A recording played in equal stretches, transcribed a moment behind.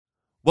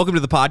Welcome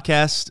to the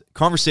podcast,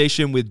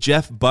 Conversation with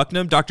Jeff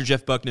Bucknam. Dr.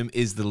 Jeff Bucknam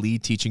is the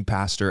lead teaching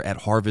pastor at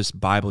Harvest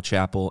Bible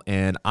Chapel,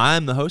 and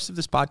I'm the host of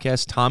this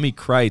podcast, Tommy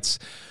Kreitz.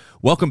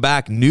 Welcome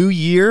back. New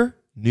year,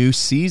 new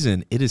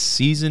season. It is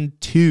season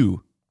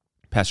 2,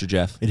 Pastor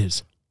Jeff. It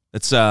is.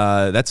 That's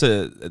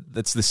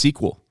the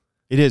sequel.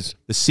 It is.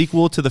 The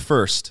sequel to the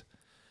first.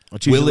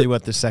 That's usually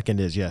what the second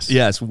is, yes.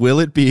 Yes. Will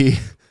it be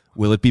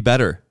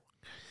better?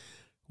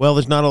 Well,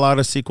 there's not a lot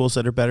of sequels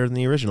that are better than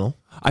the original.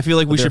 I feel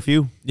like we should.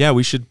 Few. Yeah,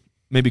 we should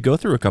maybe go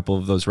through a couple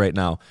of those right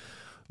now.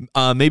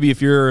 Maybe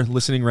if you're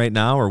listening right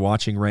now or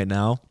watching right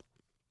now,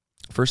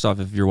 first off,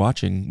 if you're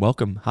watching,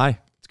 welcome. Hi.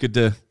 It's good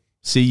to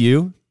see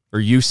you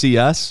or you see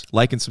us.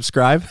 Like and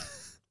subscribe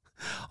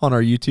on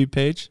our YouTube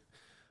page.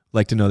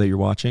 Like to know that you're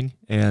watching.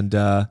 And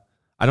I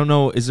don't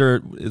know, is there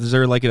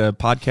like a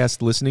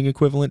podcast listening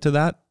equivalent to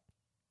that?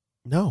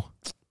 No.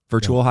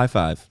 Virtual high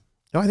five.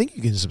 No, I think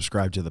you can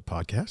subscribe to the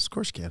podcast. Of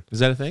course you can. Is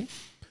that a thing?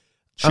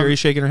 Sherry's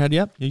shaking her head.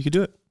 Yep, you could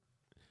do it.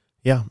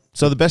 Yeah.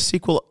 So the best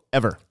sequel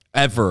ever.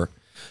 Ever.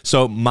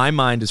 So my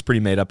mind is pretty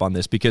made up on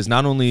this because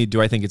not only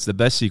do I think it's the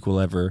best sequel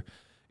ever,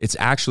 it's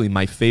actually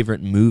my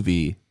favorite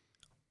movie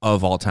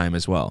of all time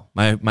as well.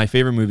 My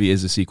favorite movie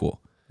is a sequel.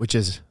 Which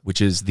is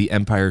The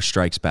Empire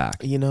Strikes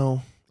Back. You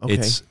know,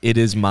 okay. It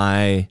is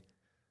my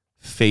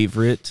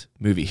favorite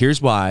movie.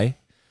 Here's why.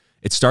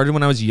 It started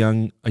when I was a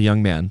young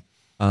man.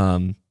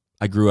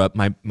 I grew up,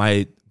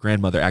 my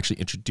grandmother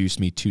actually introduced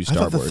me to Star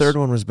Wars. I thought the third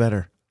one was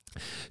better.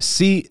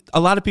 See,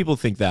 a lot of people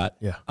think that.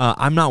 Yeah.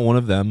 I'm not one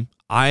of them.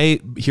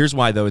 Here's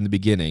why, though, in the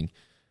beginning.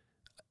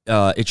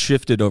 It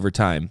shifted over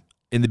time.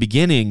 In the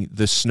beginning,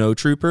 the snow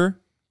trooper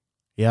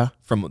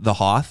from the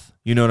Hoth,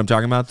 you know what I'm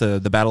talking about?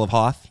 The Battle of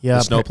Hoth, the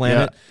snow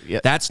planet.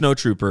 Yeah. That snow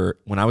trooper,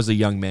 when I was a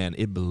young man,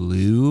 it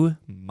blew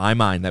my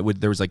mind.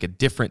 There was like a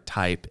different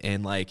type,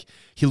 and like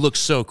he looked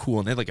so cool,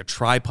 and they had like a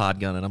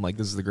tripod gun, and I'm like,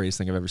 this is the greatest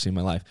thing I've ever seen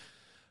in my life.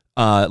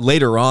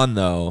 Later on,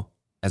 though,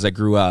 as I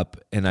grew up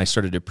and I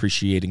started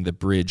appreciating the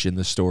bridge in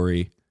the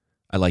story,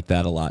 I like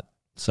that a lot.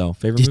 So,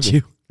 favorite movie. Did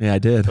you? Yeah, I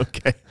did.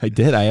 Okay. I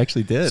did. I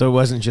actually did. So it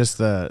wasn't just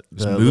the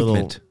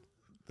movement.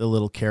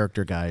 little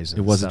character guys.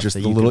 It wasn't just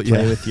that the you little could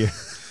play with you.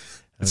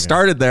 It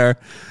started there,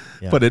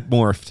 but it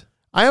morphed.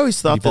 I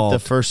always thought that the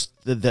Evolved. first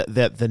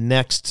the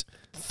next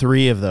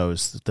 3 of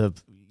those, the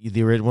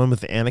one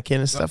with the Anakin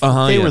and stuff,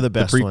 they were the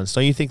best ones.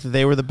 Don't you think that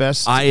they were the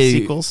best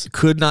sequels?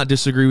 Could not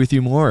disagree with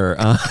you more.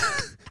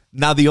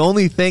 Now, the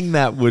only thing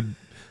that would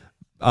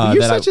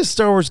you're such a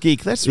Star Wars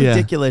geek. That's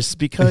ridiculous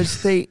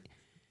because they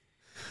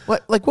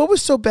what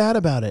was so bad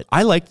about it?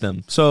 I liked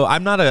them. So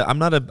I'm not a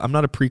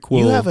prequel.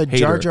 You have a hater.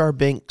 Jar Jar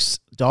Binks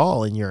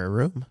doll in your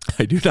room.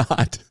 I do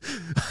not.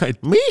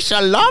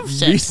 Misha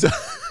loves it. Misa.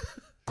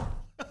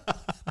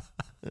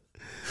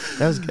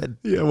 That was good.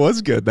 Yeah, it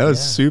was good. That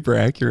was super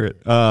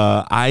accurate.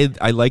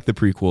 I like the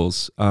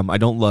prequels. I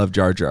don't love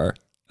Jar Jar,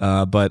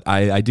 but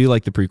I do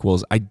like the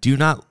prequels. I do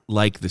not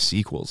like the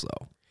sequels,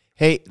 though.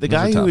 Hey, the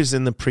guy who was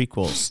in the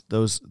prequels,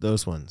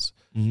 those ones,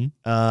 Hayden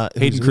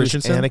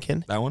Christensen,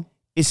 Anakin, that one.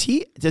 Does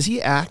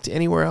he act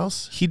anywhere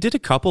else? He did a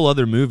couple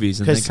other movies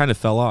and then kind of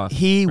fell off.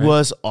 He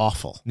was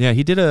awful. Yeah,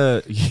 he did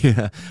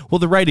well,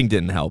 the writing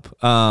didn't help.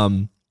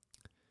 So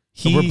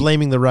we're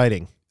blaming the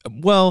writing.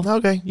 Well,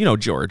 okay.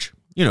 George.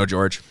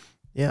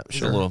 Yeah, Just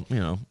sure. a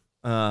little,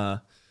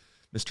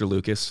 Mr.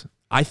 Lucas.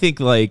 I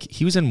think like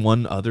he was in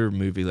one other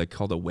movie like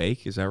called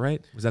Awake. Is that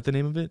right? Was that the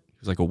name of it? He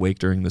was like awake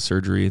during the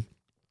surgery.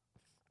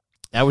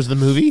 That was the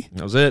movie?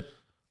 That was it.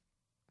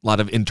 A lot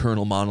of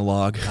internal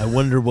monologue. I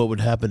wonder what would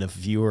happen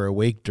if you were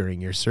awake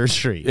during your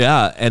surgery.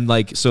 Yeah, and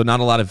like so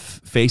not a lot of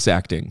face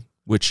acting,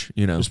 which,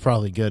 It was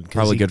probably good.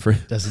 Probably good for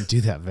him. Doesn't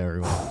do that very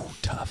well.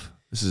 Tough.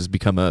 This has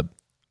become a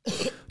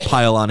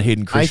pile on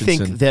Hayden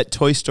Christensen. I think that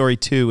Toy Story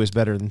 2 is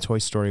better than Toy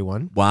Story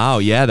 1. Wow,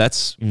 yeah,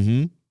 that's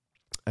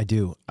I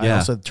do. I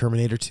also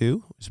Terminator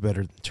 2 is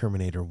better than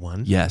Terminator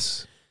 1.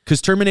 Yes.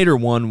 Because Terminator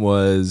 1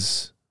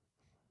 was,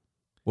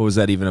 what was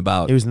that even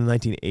about? It was in the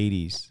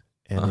 1980s,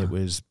 and it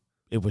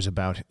was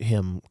about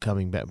him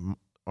coming back,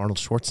 Arnold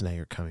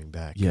Schwarzenegger coming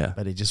back. Yeah.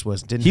 But it just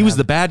didn't He was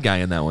the bad guy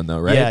in that one, though,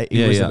 right? Yeah,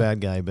 he was the bad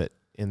guy,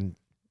 and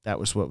that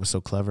was what was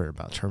so clever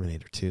about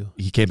Terminator 2.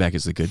 He came back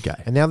as the good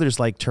guy. And now there's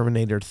like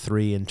Terminator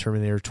 3 and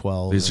Terminator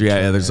 12.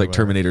 There's like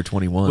Terminator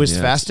 21. Was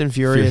Fast and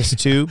Furious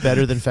 2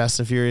 better than Fast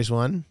and Furious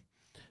 1?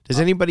 Does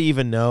anybody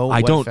even know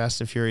what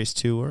Fast and Furious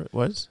 2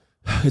 was?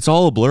 It's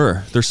all a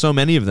blur. There's so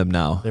many of them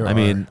now.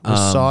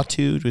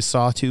 Was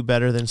Saw 2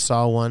 better than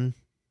Saw 1?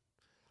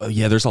 Oh,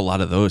 yeah, there's a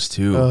lot of those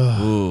too.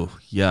 Ooh,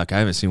 yuck. I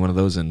haven't seen one of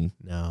those in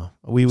I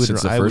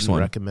wouldn't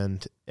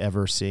recommend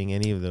ever seeing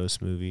any of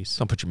those movies.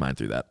 Don't put your mind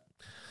through that.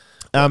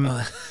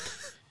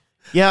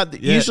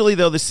 Usually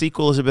though the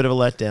sequel is a bit of a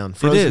letdown.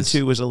 Frozen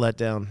 2 was a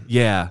letdown.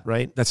 Yeah,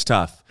 right. That's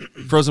tough.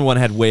 Frozen 1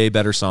 had way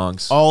better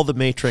songs. All the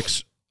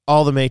Matrix.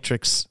 Well,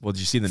 did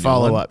you see the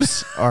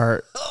follow-ups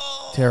are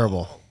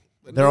terrible.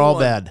 They're all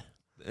bad.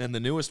 And the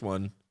newest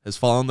one has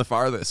fallen the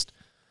farthest.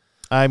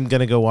 I'm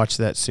gonna go watch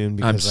that soon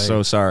because I'm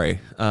so sorry.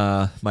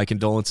 My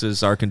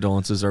condolences, our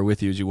condolences are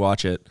with you as you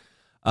watch it.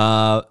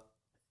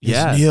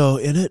 Is Neo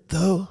in it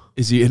though?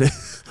 Is he in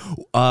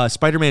it?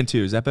 Spider-Man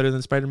 2, is that better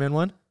than Spider-Man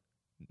 1?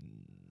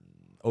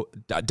 Oh,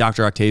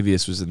 Dr.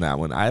 Octavius was in that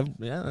one.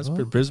 That's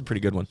a pretty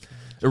good one.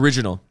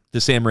 Original,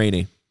 the Sam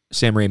Raimi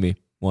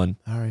one.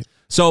 All right.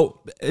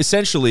 So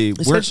essentially,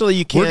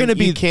 you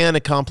can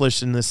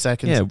accomplish in the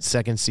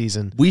second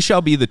season. We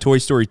shall be the Toy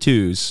Story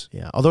 2s.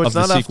 Yeah, although it's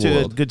not off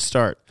to a good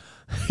start.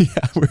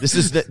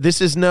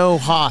 This is no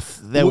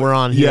Hoth that we're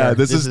on here. Yeah,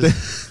 this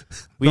is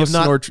we no have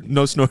not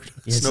no snort.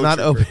 It's not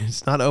open.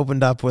 It's not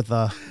opened up with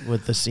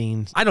the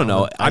scene. I don't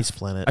know. Ice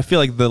Planet. I feel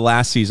like the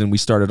last season we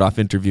started off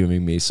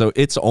interviewing me, so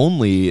it's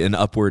only an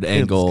upward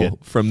angle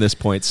from this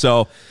point.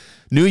 So,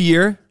 new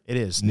year. It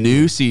is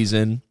new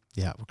season.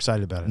 Yeah, we're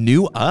excited about it.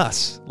 New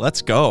us.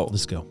 Let's go.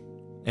 Let's go.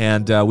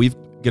 And we're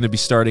going to be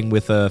starting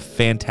with a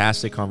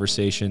fantastic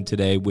conversation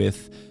today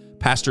with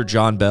Pastor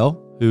John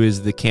Bell, who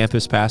is the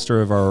campus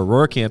pastor of our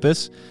Aurora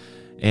campus,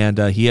 and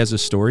he has a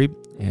story.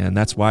 And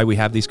that's why we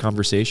have these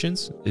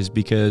conversations, is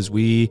because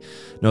we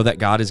know that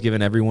God has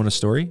given everyone a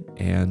story,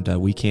 and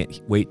we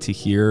can't wait to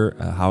hear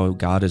how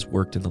God has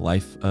worked in the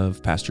life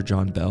of Pastor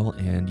John Bell,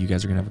 and you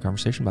guys are going to have a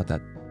conversation about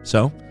that.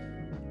 So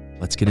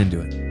let's get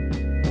into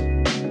it.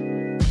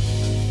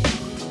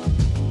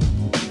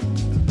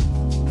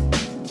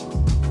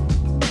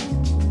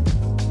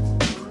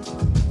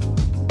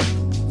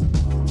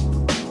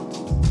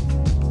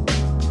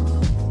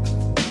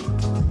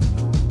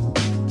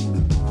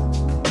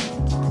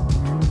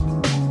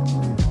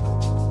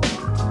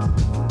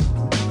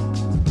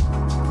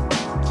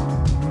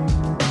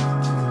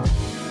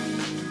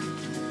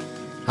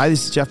 Hi,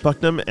 this is Jeff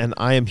Bucknam, and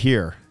I am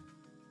here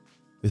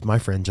with my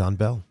friend John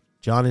Bell.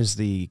 John is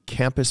the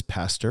campus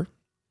pastor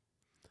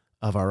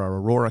of our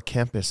Aurora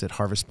campus at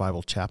Harvest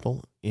Bible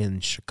Chapel in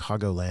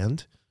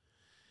Chicagoland.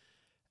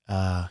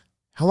 How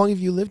long have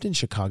you lived in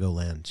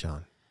Chicagoland,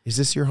 John? Is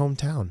this your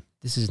hometown?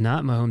 This is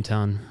not my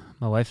hometown.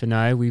 My wife and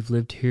I, we've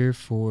lived here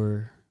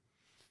for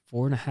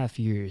 4.5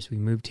 years. We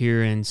moved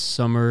here in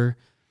summer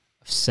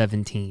of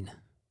 17.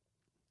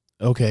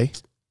 Okay.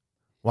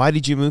 Why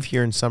did you move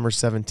here in summer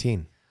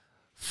 17?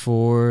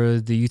 For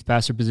the youth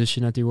pastor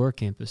position at the Aurora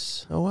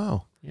campus. Oh,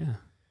 wow. Yeah.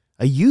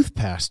 A youth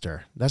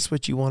pastor. That's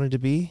what you wanted to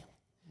be?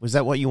 Was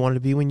that what you wanted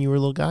to be when you were a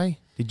little guy?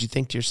 Did you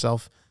think to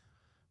yourself,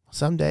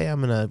 someday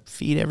I'm going to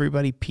feed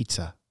everybody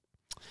pizza?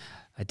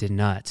 I did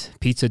not.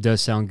 Pizza does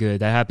sound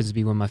good. That happens to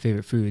be one of my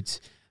favorite foods.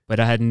 But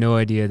I had no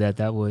idea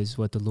that was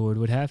what the Lord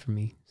would have for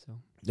me. So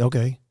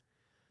okay.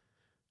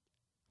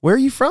 Where are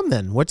you from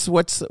then? What's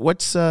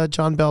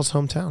John Bell's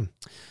hometown?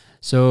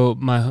 So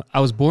I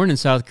was born in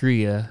South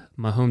Korea.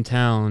 My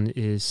hometown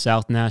is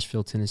South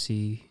Nashville,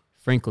 Tennessee,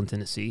 Franklin,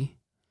 Tennessee.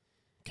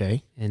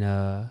 Okay. And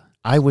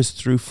I was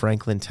through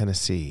Franklin,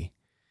 Tennessee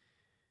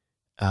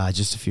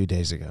just a few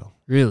days ago.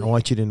 Really? I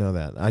want you to know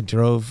that. I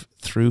drove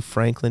through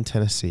Franklin,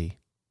 Tennessee,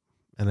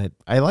 and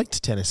I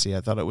liked Tennessee. I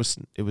thought it was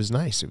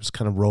nice. It was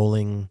kind of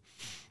rolling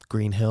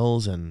green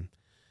hills, and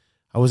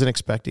I wasn't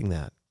expecting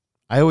that.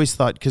 I always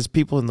thought, because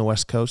people in the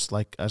West Coast,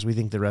 like us, we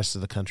think the rest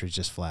of the country is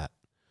just flat.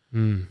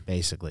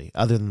 Basically,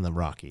 other than the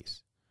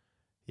Rockies.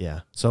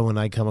 Yeah. So when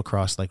I come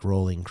across like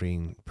rolling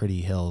green,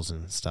 pretty hills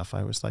and stuff,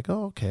 I was like,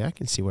 oh, okay, I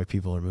can see why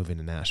people are moving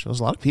to Nashville.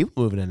 There's a lot of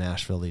people moving to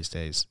Nashville these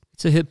days.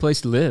 It's a hip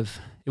place to live.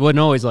 It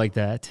wasn't always like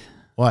that.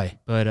 Why?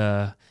 But,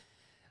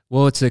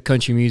 well, it's a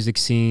country music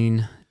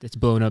scene that's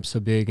blown up so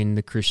big, and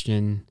the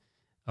Christian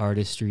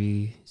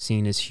artistry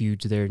scene is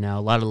huge there now.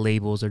 A lot of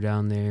labels are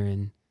down there.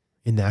 In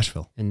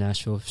Nashville? In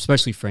Nashville,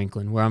 especially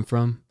Franklin, where I'm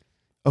from.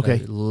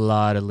 Okay. A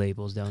lot of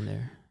labels down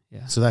there.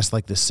 Yeah. So that's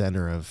like the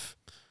center of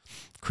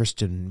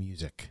Christian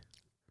music.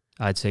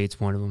 I'd say it's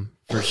one of them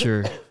for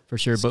sure, for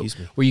sure. Excuse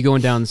me. Were you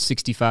going down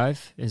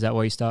 65? Is that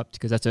why you stopped?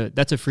 Because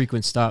that's a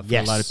frequent stop for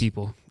a lot of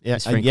people. Yeah,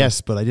 yes,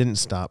 but I didn't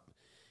stop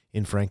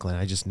in Franklin.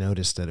 I just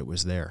noticed that it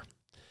was there,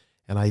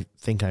 and I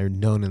think I've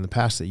known in the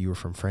past that you were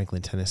from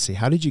Franklin, Tennessee.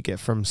 How did you get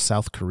from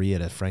South Korea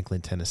to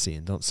Franklin, Tennessee?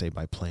 And don't say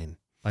by plane.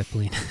 By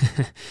plane.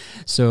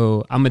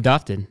 So I'm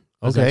adopted.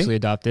 I was actually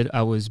adopted.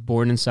 I was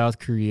born in South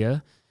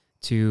Korea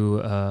to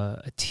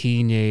a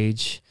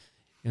teenage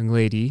young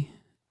lady.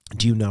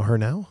 Do you know her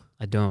now?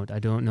 I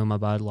don't know my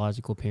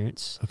biological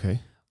parents.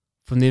 Okay.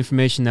 From the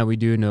information that we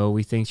do know,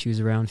 we think she was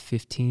around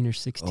 15 or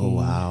 16. Oh,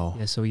 wow.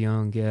 Yeah, so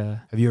young, yeah.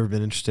 Have you ever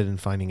been interested in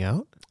finding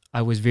out?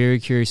 I was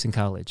very curious in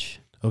college.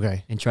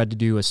 Okay. And tried to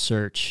do a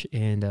search,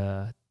 and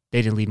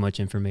they didn't leave much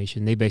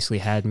information. They basically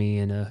had me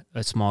in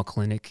a small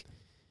clinic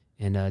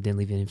and didn't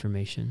leave any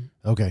information.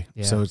 Okay.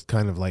 Yeah. So it's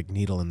kind of like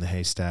needle in the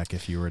haystack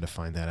if you were to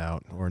find that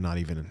out, or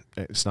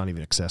it's not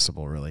even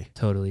accessible really.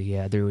 Totally.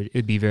 Yeah.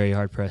 It'd be very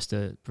hard pressed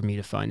for me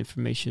to find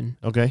information.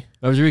 Okay.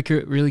 I was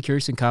really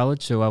curious in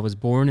college. So I was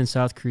born in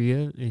South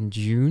Korea in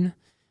June.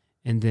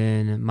 And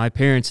then my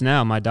parents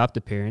now, my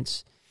adopted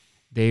parents,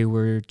 they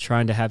were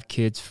trying to have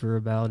kids for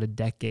about a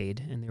decade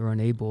and they were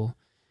unable.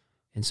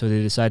 And so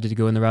they decided to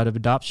go in the route of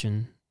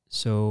adoption.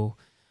 So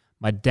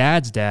my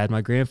dad's dad,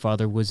 my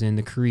grandfather, was in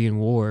the Korean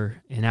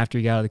War, and after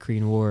he got out of the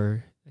Korean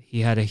War,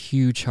 he had a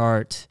huge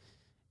heart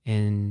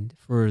and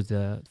for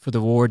the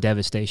war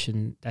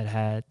devastation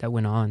that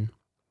went on.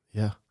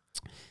 Yeah.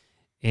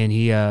 And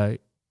he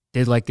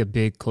did like a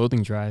big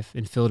clothing drive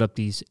and filled up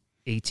these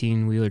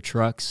 18-wheeler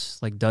trucks,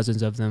 like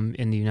dozens of them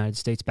in the United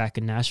States, back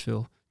in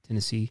Nashville,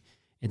 Tennessee.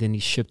 And then he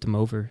shipped them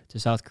over to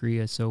South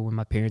Korea. So when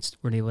my parents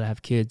weren't able to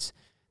have kids,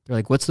 they're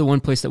like, what's the one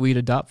place that we'd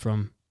adopt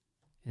from?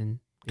 And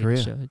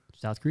Korea.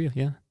 South Korea,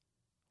 yeah.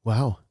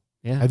 Wow.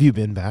 Yeah. Have you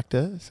been back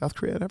to South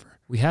Korea ever?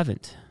 We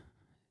haven't.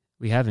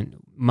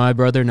 My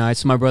brother and I,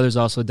 so my brother's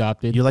also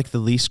adopted. You're like the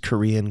least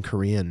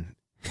Korean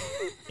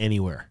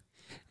anywhere.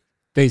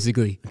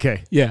 Basically.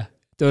 Okay. Yeah,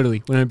 totally,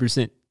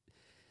 100%.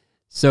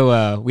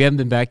 So we haven't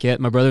been back yet.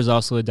 My brother's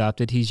also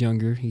adopted. He's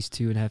younger. He's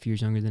 2.5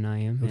 years younger than I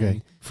am. Okay.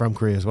 And From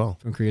Korea as well.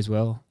 from Korea as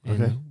well.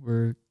 And Okay.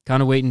 we're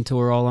kind of waiting until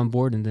we're all on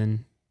board, and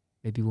then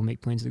maybe we'll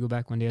make plans to go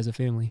back one day as a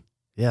family.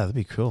 Yeah, that'd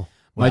be cool.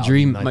 My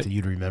dream- Not my- that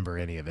you'd remember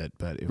any of it,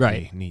 but it would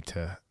Right. be neat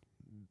to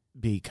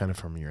be kind of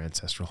from your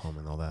ancestral home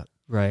and all that.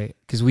 Right,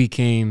 because I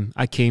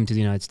came to the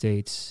United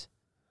States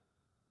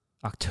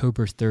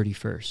October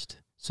 31st.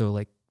 So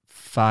like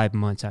 5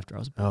 months after I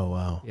was born. Oh,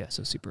 wow. Yeah,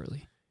 so super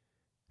early.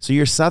 So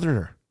you're a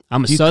Southerner.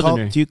 I'm a Do you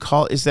Southerner.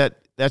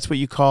 That's what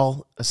you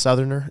call a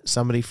Southerner?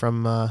 Somebody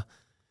from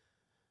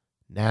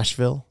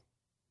Nashville,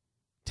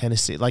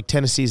 Tennessee? Like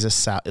Tennessee's the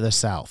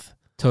South.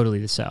 Totally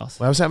the South.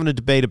 Well, I was having a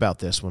debate about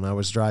this when I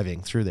was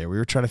driving through there. We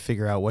were trying to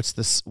figure out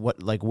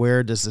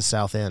where does the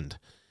South end?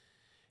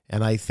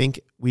 And I think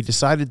we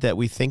decided that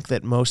we think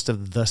that most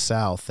of the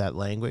South, that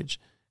language,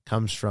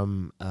 comes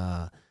from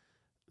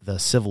the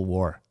Civil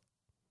War.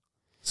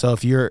 So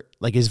if you're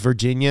like, is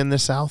Virginia in the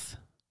South?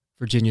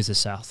 Virginia's the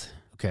South.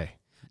 Okay.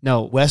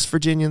 No, West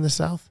Virginia in the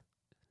South?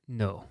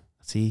 no.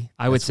 See,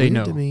 I would that's say weird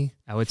no. to me.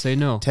 I would say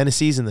no.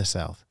 Tennessee's in the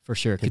South. For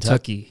sure.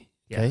 Kentucky. Kentucky.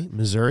 Yeah. Okay.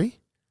 Missouri?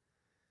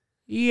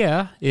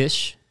 Yeah,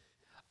 ish.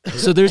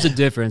 So there's a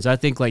difference. I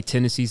think like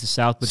Tennessee's the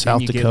South, but South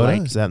then you Dakota? get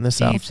like Is that in the deep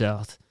South?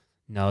 South.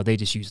 No, they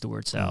just use the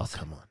word South. Oh,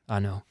 come on. I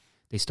know.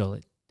 They stole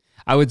it.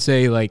 I would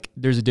say like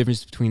there's a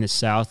difference between the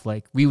South.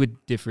 Like we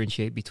would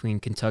differentiate between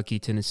Kentucky,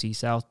 Tennessee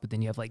South, but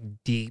then you have like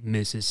deep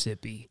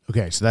Mississippi,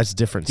 Okay, so that's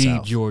different deep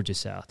South. Georgia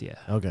South. Yeah.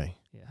 Okay.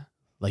 Yeah.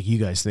 Like you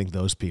guys think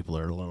those people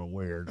are a little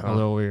weird, huh? A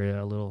little weird,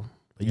 a little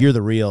But you're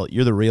the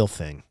real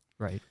thing.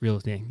 right, real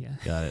thing. Yeah.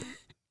 Got it.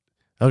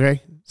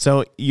 Okay.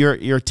 So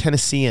you're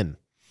Tennessean,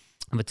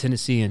 I'm a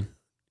Tennessean.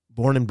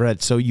 born and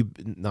bred. So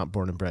not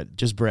born and bred,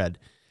 just bred.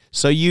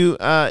 So you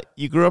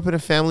grew up in a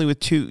family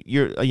with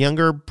you're a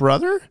younger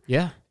brother?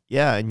 Yeah.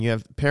 Yeah, and you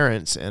have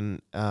parents,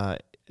 and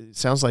it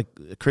sounds like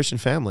a Christian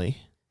family.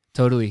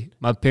 Totally.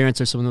 My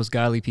parents are some of the most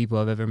godly people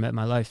I've ever met in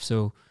my life.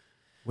 So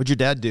What'd your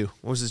dad do?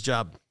 What was his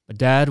job? my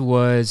dad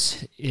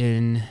was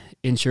in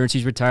insurance.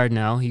 He's retired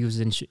now. He was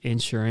in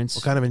insurance.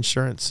 What kind of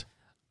insurance?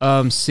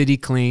 City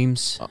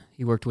claims.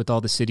 He worked with all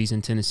the cities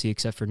in Tennessee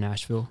except for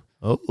Nashville,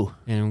 Oh,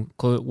 and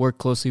worked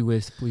closely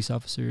with police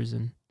officers.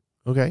 And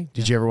okay.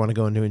 Did you ever want to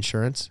go into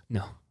insurance?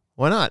 no,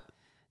 Why not?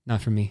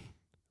 not for me.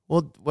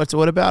 Well,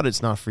 what about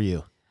it's not for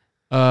you?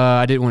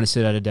 I didn't want to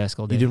sit at a desk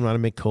all day. You didn't want to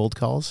make cold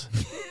calls?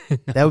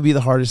 That would be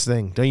the hardest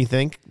thing, don't you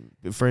think,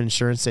 for an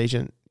insurance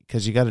agent?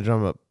 Because you got to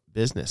drum up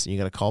business and you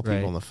got to call people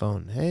Right. on the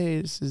phone.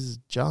 Hey, this is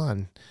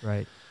John.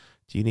 Right.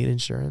 Do you need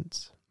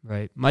insurance?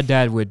 Right. My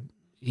dad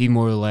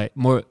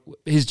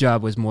his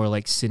job was more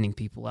like sending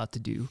people out to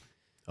do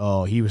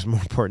Oh, he was more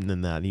important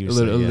than that. He a was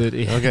little.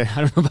 yeah. Okay.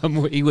 I don't know about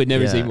more. He would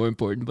never say Yeah. more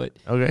important, but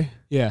Okay.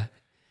 yeah.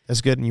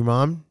 That's good. And your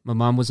mom? My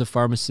mom was a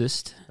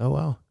pharmacist Oh,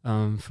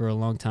 wow. for a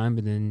long time,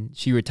 but then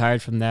she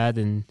retired from that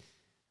and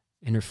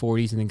in her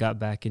 40s, and then got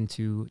back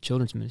into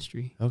children's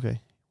ministry. Okay.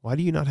 Why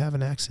do you not have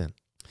an accent?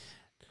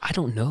 I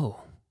don't know.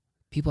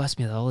 People ask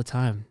me that all the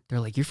time. They're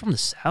like, "You're from the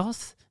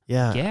South?"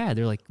 Yeah. Yeah.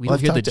 They're like, "We Well,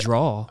 don't hear the I've talked to-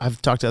 drawl."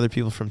 I've talked to other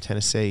people from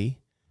Tennessee,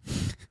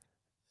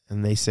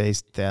 and they say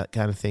that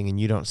kind of thing, and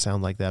you don't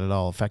sound like that at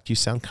all. In fact, you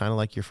sound kind of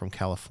like you're from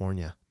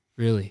California.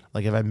 Really?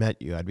 Like if I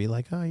met you, I'd be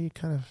like, oh, you're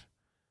kind of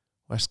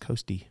West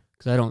Coasty.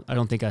 Because I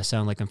don't think I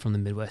sound like I'm from the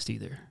Midwest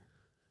either.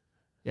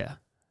 Yeah.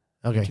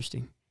 Okay.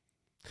 Interesting.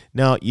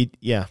 No,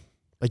 yeah,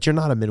 but you're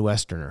not a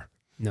Midwesterner.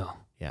 No.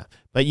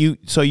 But you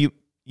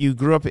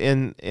grew up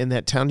in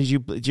that town. Did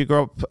you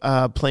grow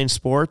up playing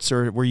sports,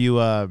 or were you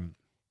a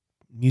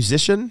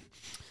musician?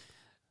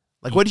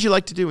 Like, what did you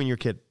like to do when you were a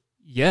kid?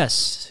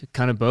 Yes,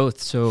 kind of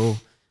both. So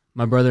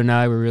my brother and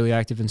I were really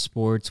active in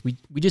sports. We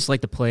just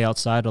like to play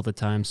outside all the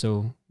time.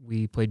 So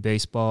we played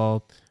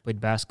baseball,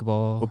 played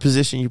basketball. What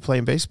position you play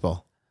in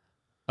baseball?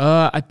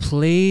 I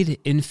played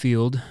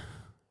infield,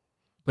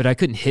 but I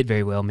couldn't hit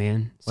very well,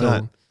 man. Why So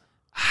not?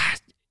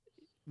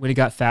 when it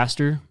got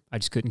faster, I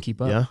just couldn't keep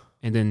up. Yeah,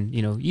 And then,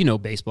 you know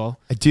baseball.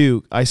 I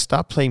do. I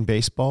stopped playing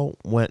baseball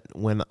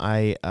when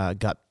I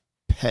got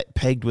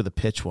pegged with a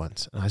pitch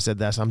once, and I said,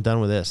 I'm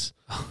done with this.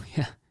 Oh,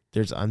 yeah.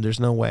 There's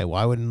no way.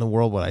 Why would in the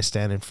world would I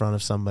stand in front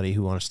of somebody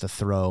who wants to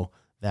throw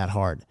that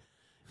hard?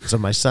 So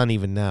my son,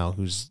 even now,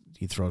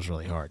 he throws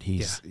really hard.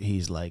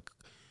 He's like,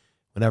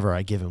 whenever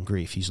I give him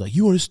grief, he's like,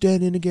 "You want to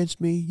stand in against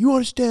me? You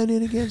want to stand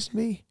in against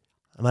me?"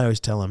 And I always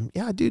tell him,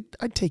 "Yeah, dude,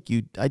 I'd take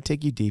you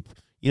deep.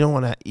 You don't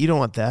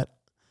want that.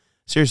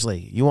 Seriously,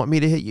 you want me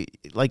to hit you?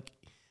 Like,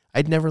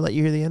 I'd never let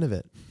you hear the end of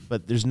it."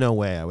 but there's no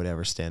way I would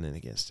ever stand in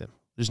against him.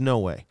 There's no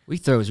way. We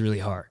throws really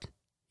hard,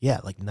 Yeah,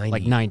 like 90,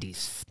 like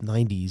 90s.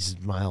 90s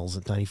miles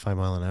at 95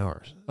 mile an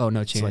hour. Oh,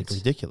 no It's chance. like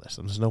ridiculous.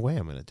 There's no way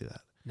I'm going to do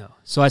that. No.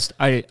 So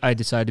I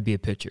decided to be a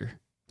pitcher.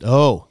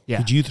 Oh, Yeah.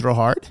 Could you throw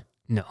hard?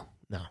 No.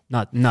 No.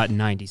 Not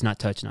 90s, not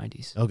touch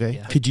 90s. Okay.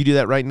 Yeah. Could you do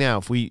that right now?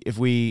 If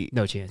we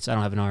No chance. I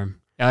don't have an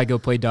arm. I go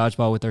play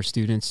dodgeball with our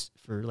students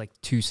for like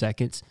 2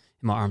 seconds,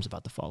 and my arm's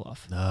about to fall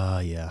off.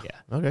 yeah. Yeah.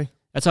 Okay.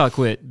 That's how I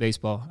quit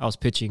baseball. I was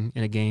pitching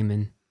in a game,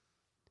 and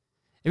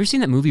ever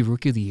seen that movie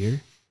Rookie of the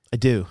Year? I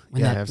do.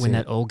 When yeah, I've when seen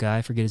that it. old guy,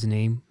 I forget his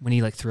name, when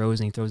he like throws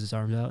and he throws his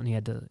arms out and he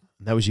had to.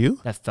 That was you?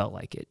 That felt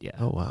like it. Yeah.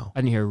 Oh, wow.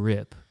 I didn't hear a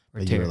rip or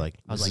But tear. you were like,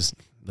 I was this like,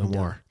 is no I'm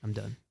more. Done. I'm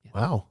done. Yeah.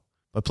 Wow.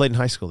 I played in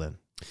high school then.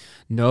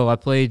 No, I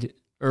played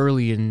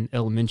early in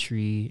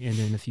elementary, and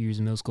then a few years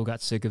in middle school.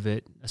 Got sick of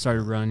it. I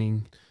started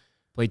running.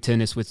 Played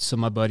tennis with some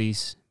of my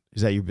buddies.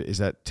 Is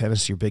that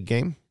tennis your big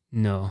game?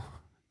 No,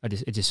 it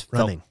just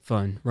Running. felt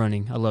fun.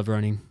 Running. I love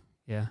running.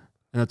 Yeah,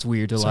 and that's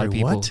weird to a lot Sorry, of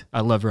people. what?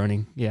 I love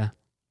running. Yeah.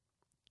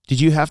 Did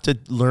you have to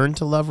learn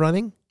to love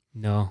running?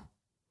 No.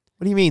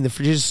 What do you mean? You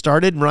just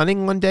started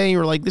running one day and you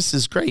were like, this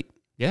is great.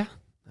 Yeah.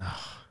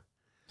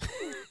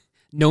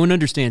 No one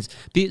understands.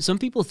 Some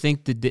people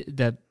think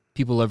that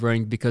people love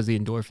running because of the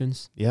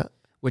endorphins, Yeah.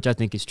 which I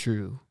think is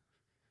true,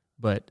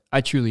 but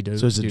I truly do.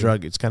 So it's a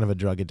drug. It's kind of a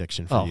drug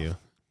addiction for Oh. you.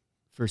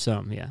 For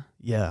some, yeah.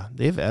 Yeah.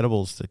 They have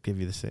edibles that give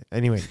you the same.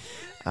 Anyway,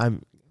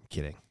 I'm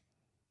kidding.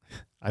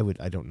 I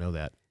don't know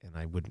that, and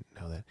I wouldn't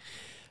know that.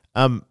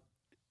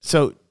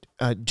 So,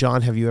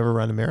 John, have you ever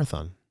run a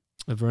marathon?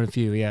 I've run a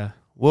few, yeah.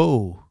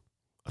 Whoa.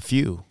 A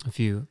few. A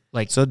few.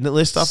 Like So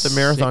list off the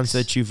marathons 6.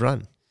 that you've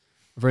run.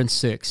 I've run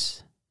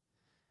 6.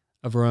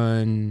 I've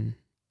ran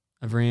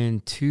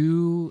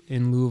 2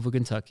 in Louisville,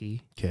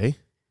 Kentucky. Okay.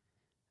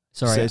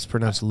 Sorry, So it's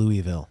pronounced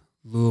Louisville.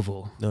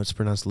 Louisville. No, it's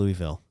pronounced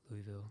Louisville.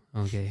 Louisville.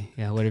 Okay.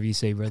 Yeah, whatever you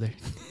say, brother.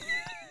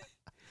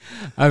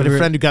 I had a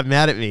friend who got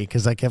mad at me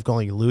because I kept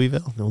calling you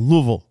Louisville. No,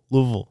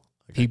 Louisville.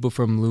 People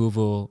from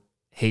Louisville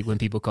hate when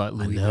people call it I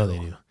Louisville. know they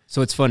do.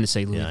 So it's fun to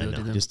say Yeah, Louisville I to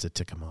know. them. Just to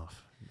tick them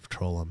off,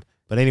 troll them.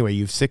 But anyway,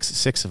 you have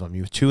six of them.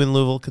 You have 2 in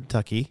Louisville,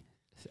 Kentucky.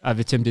 I've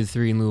attempted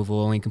 3 in Louisville,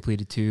 only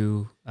completed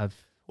 2.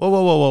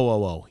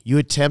 Whoa. You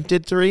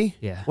attempted 3?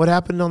 Yeah. What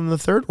happened on the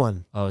third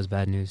one? Oh, it was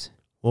bad news.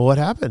 Well, what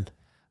happened?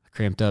 I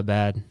cramped up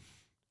bad.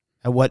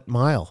 At what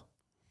mile?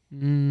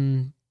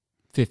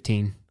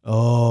 15.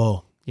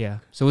 Oh, Yeah.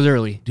 So it was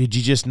early. did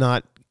you just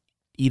not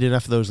eat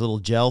enough of those little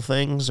gel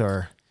things,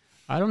 or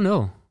I don't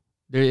know.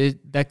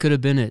 That could have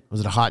been it.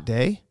 was it a hot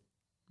day?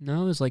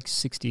 No, it was like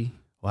 60.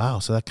 Wow,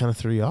 so that kind of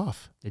threw you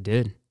off. It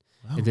did.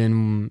 Wow. And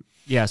then,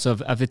 yeah, so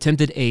I've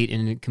attempted 8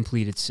 and it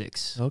completed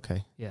 6.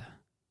 Okay, Yeah.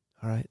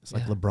 all right. It's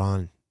like Yeah.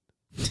 LeBron.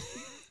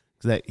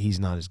 He's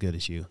not as good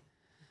as you.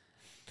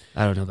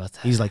 I don't know about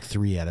that. He's like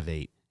 3 out of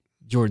 8.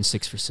 Jordan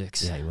 6 for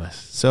 6. Yeah, he was.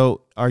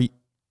 So,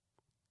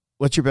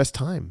 what's your best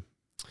time?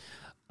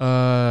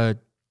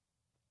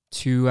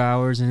 2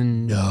 hours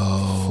and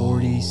No.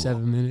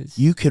 47 minutes.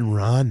 You can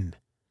run.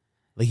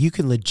 Like, you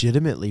can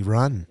legitimately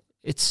run.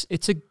 It's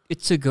an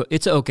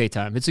okay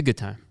time. It's a good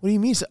time. What do you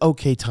mean it's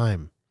okay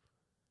time?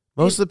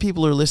 Most of the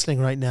people are listening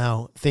right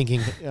now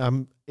thinking,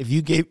 if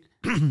you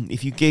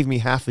gave me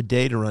half a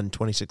day to run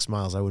 26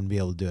 miles, I wouldn't be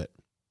able to do it.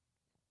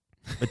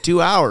 But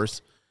 2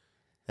 hours,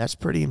 that's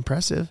pretty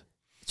impressive.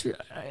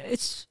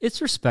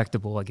 It's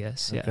respectable, I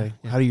guess. Yeah. Okay.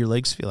 Yeah. How do your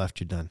legs feel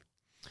after you're done?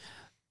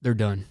 They're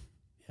done.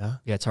 Yeah.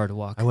 Yeah, it's hard to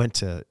walk.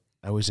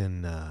 I was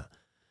in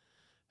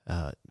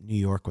New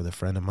York with a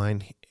friend of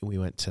mine. We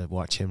went to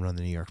watch him run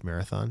the New York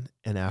Marathon.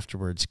 And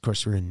afterwards, of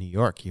course, we're in New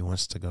York. He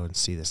wants to go and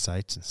see the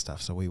sights and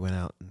stuff. So we went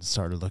out and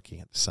started looking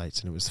at the sights.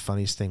 And it was the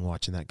funniest thing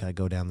watching that guy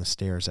go down the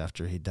stairs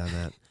after he'd done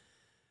that.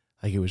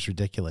 Like, it was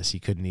ridiculous. He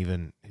couldn't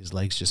even, his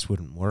legs just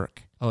wouldn't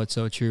work. Oh, it's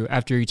so true.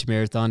 After each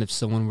marathon, if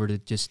someone were to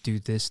just do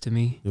this to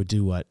me, It would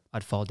do what?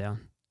 I'd fall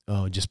down.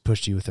 Oh, just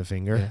pushed you with a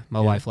finger? Yeah, my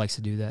wife likes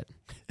to do that.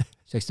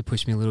 She likes to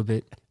push me a little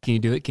bit. Can you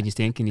do it? Can you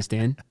stand? Can you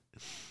stand?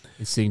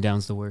 And sitting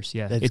down's the worst.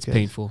 Yeah, That's it's good.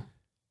 painful.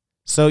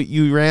 So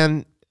you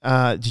ran,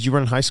 did you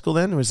run in high school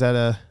then? Or was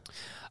that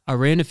I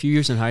ran a few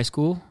years in high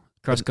school,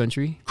 cross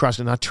country,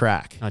 not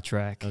track? not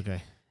track.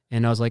 Okay.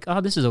 And I was like, oh,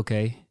 this is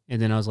okay.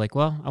 And then I was like,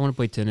 well, I want to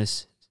play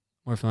tennis.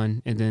 More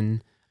fun. And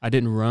then I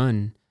didn't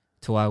run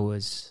till I'm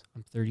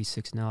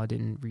 36 now. I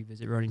didn't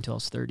revisit running until I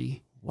was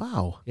 30.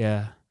 Wow.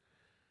 Yeah.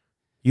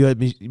 You had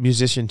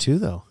musician too,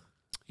 though.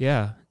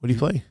 Yeah. What do you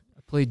play?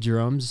 I played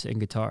drums and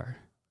guitar.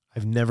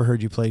 I've never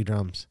heard you play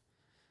drums.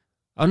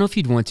 I don't know if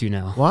you'd want to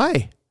now.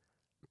 Why?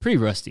 Pretty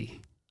rusty.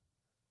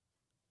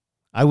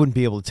 I wouldn't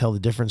be able to tell the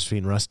difference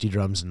between rusty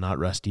drums and not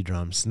rusty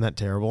drums. Isn't that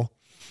terrible?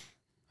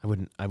 I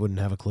wouldn't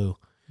have a clue.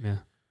 Yeah.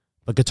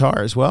 But guitar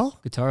as well?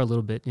 Guitar a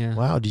little bit, yeah.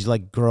 Wow. Did you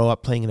like grow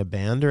up playing in a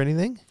band or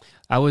anything?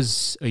 I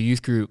was a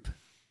youth group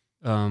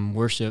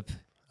worship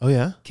Oh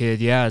yeah.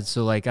 kid, yeah.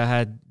 So like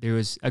I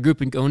grew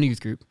up in own a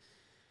youth group,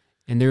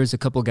 and there was a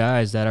couple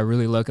guys that I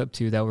really look up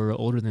to that were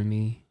older than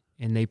me,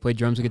 and they played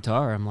drums and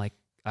guitar. I'm like,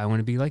 I want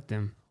to be like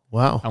them.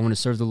 Wow. I want to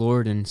serve the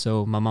Lord. And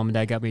so my mom and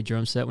dad got me a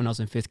drum set when I was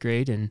in 5th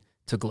grade and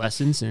took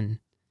lessons, and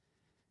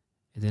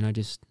And then I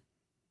just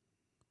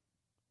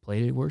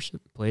played at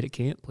worship, played at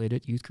camp, played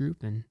at youth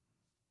group, and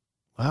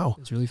Wow. it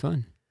was really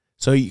fun.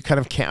 So you kind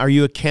of are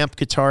you a camp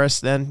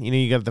guitarist then?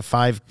 You got the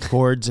 5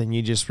 chords and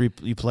you just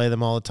you play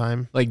them all the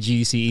time. Like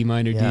G, C, E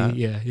minor, Yeah. D.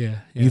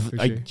 Yeah, for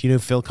sure. Do you know who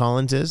Phil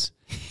Collins is?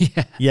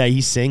 Yeah. Yeah, he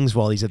sings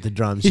while he's at the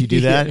drums. You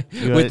do that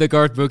With the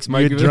Garth Brooks you're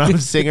a microphone. drum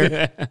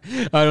singer.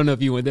 I don't know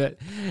if you want that.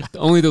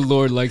 Only the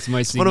Lord likes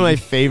my singing. One of my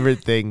favorite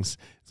things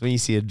is when you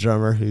see a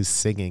drummer who's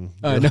singing.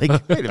 I You're know.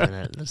 like, wait a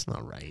minute, that's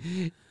not right.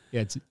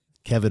 Yeah, it's,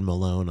 Kevin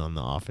Malone on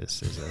The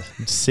Office is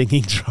a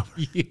singing drummer.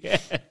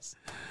 yes.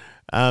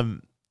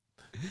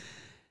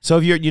 So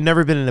have you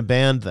never been in a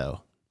band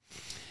though?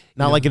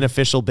 Not No. like an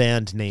official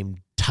band named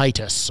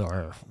Titus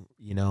or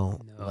No.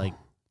 like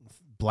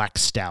Black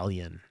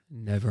Stallion.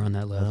 Never on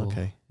that level.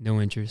 Okay.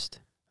 No interest.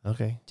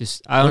 Okay.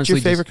 Just I What's your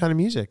honestly favorite kind of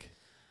music?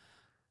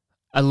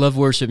 I love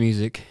worship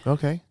music.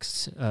 Okay.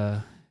 'Cause,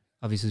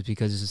 obviously, it's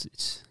because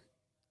it's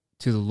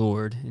to the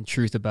Lord and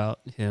truth about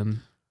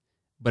Him.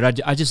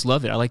 But I just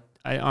love it.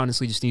 I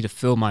honestly just need to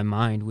fill my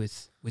mind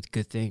with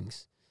good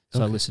things. So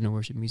I Okay. listen to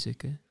worship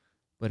music.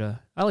 But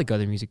I like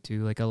other music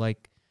too. Like I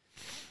like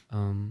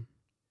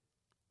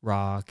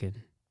rock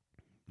and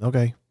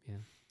Okay. Yeah.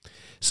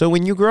 So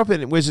when you grew up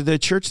in, was it the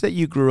church that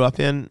you grew up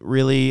in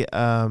really,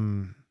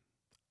 I'm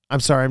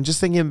sorry, I'm just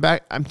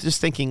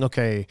thinking,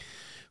 okay,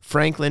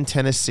 Franklin,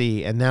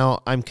 Tennessee, and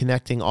now I'm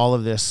connecting all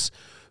of this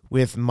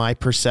with my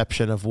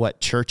perception of what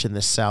church in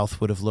the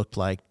South would have looked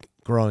like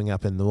growing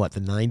up in the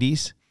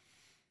 90s?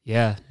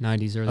 yeah,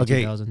 90s, early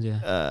Okay. 2000s.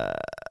 Yeah.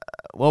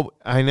 Well,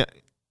 I know.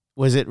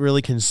 Was it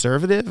really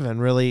conservative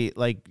and really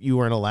like you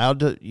weren't allowed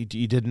to, you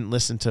didn't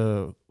listen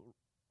to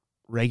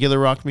regular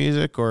rock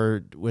music,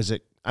 or was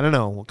it, I don't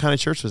know, what kind of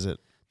church was it?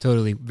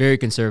 Totally. Very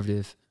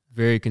conservative.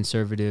 Very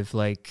conservative.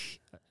 Like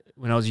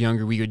when I was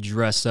younger, we would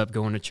dress up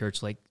going to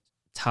church, like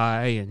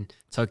tie and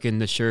tuck in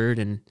the shirt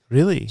and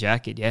Really?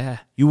 jacket. Yeah.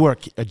 You wore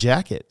a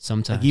jacket,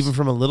 Sometimes. like even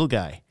from a little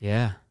guy.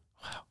 Yeah.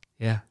 Wow.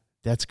 Yeah.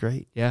 That's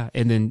great. Yeah.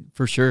 And then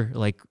for sure,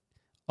 like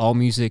all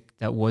music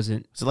that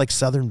wasn't, Is it like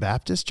Southern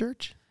Baptist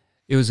Church?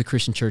 it was a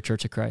Christian church,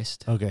 Church of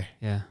Christ. Okay.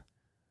 Yeah.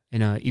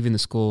 And even the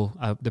school,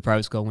 the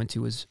private school I went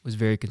to was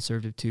very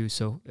conservative too.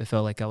 So it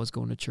felt like I was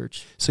going to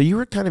church. So you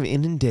were kind of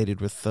inundated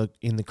with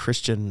in the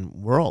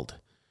Christian world.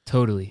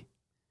 Totally.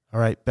 All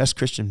right. Best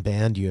Christian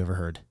band you ever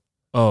heard?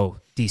 Oh,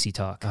 DC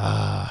Talk.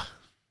 Ah,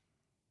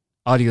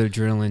 Audio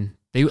Adrenaline.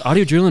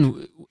 Audio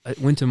Adrenaline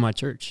went to my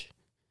church.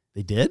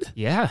 they did?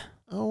 Yeah.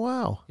 Oh,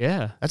 wow.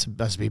 Yeah. That's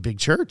must be a big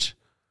church.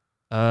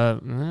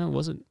 It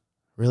wasn't.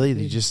 Really?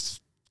 They Maybe.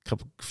 just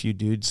few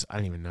dudes. I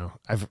don't even know.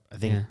 I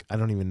think Yeah. I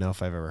don't even know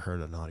if I've ever heard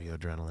an Audio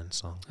Adrenaline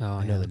song. Oh,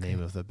 I know yeah, the okay.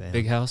 name of the band.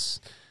 Big House.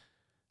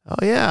 Oh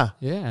yeah,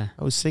 Yeah.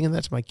 I was singing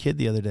that to my kid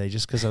the other day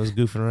just because I was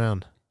goofing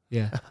around.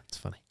 Yeah. It's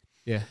funny.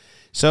 Yeah.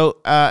 So,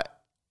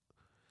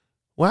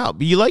 wow,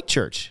 but you like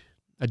church?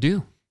 I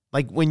do.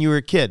 Like when you were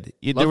a kid,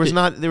 there Loved was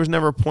it.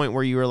 never a point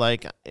where you were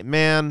like,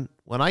 man,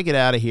 when I get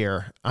out of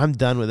here, I'm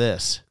done with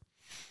this.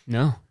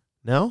 No.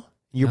 No,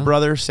 your No.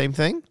 brother, same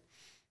thing.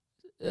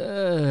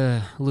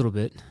 A little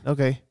bit.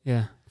 Okay.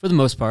 Yeah. For the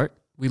most part.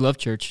 We love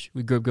church.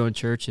 We grew up going to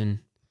church, and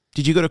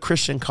Did you go to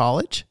Christian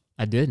college?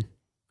 I did.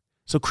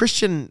 So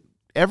Christian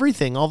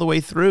everything all the way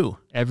through.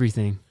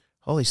 Everything.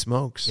 Holy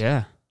smokes.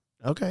 Yeah.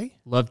 Okay.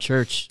 Love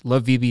church.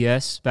 Love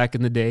VBS back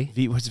in the day.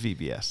 What's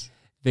VBS?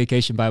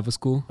 Vacation Bible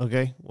School.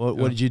 Okay. What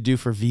did you do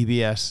for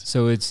VBS?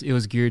 So it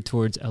was geared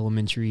towards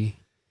elementary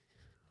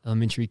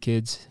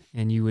kids,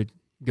 and you would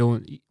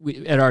go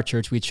at our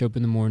church. We'd show up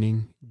in the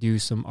morning, do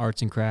some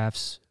arts and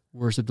crafts,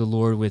 worship the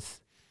Lord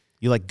with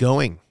You like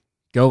going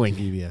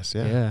VBS?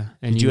 Yeah. Yeah.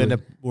 And Did you end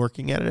up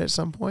working at it at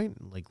some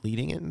point, like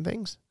leading it and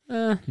things?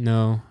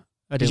 No,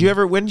 I Did didn't. you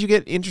ever? When did you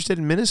get interested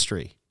in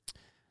ministry?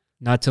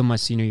 Not till my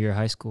senior year of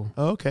high school.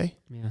 Oh, okay.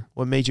 Yeah,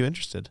 What made you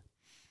interested?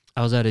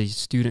 I was at a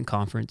student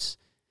conference,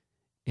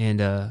 and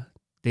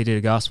they did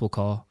a gospel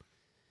call,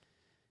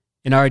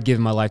 and I already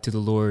given my life to the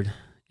Lord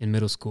in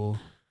middle school,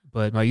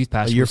 but my youth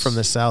pastor. You're was- from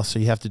the South, so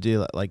you have to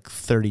do it like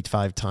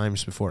 35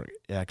 times before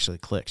it actually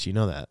clicks. You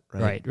know that,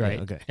 right? right.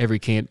 Yeah, okay. Every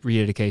camp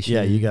rededication.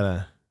 Yeah, you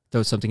gotta.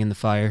 throw something in the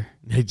fire.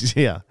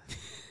 Yeah,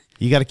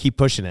 you gotta keep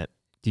pushing it.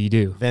 Do you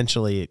do?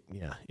 Eventually,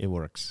 it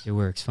works. It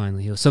works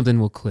finally. Something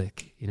will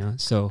click.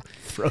 So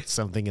Throw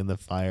something in the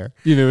fire.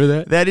 you remember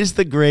that? That is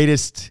the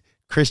greatest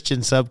Christian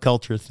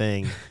subculture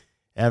thing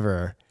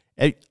ever.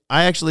 I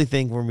actually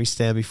think when we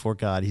stand before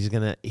God, he's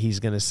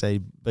gonna say,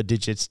 "But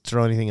did you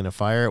throw anything in a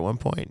fire at one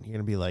point?" You're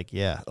gonna be like,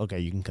 "Yeah, okay,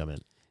 you can come in."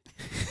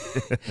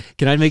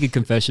 Can I make a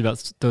confession about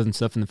throwing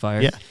stuff in the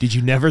fire? Yeah. Did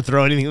you never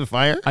throw anything in the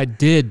fire? I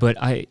did, but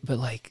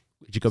like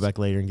Did you go back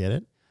later and get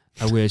it?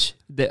 I wish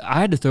that I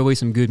had to throw away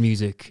some good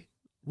music.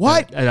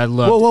 What? that I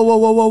loved.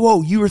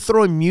 Whoa! You were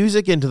throwing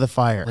music into the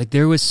fire. Like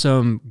there was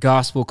some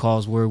gospel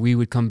calls where we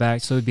would come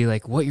back. So it'd be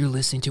like, what you're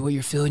listening to, what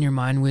you're filling your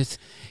mind with.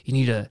 You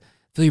need to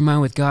fill your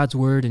mind with God's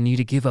word, and you need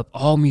to give up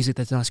all music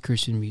that's not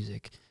Christian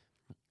music.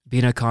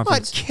 Being at a What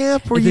conference.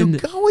 camp were And you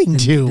then going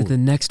to? The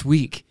next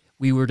week,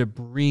 we were to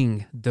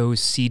bring those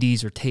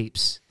CDs or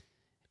tapes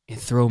and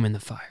throw them in the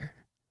fire.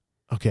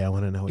 Okay, I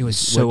want to know. It was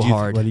so what did you-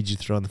 hard. What did you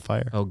throw in the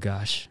fire? Oh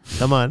gosh,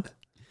 Come on.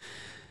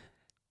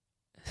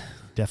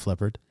 Def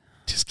Leppard.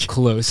 Just kidding.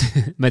 close.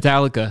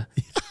 Metallica,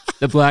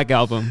 the Black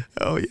Album.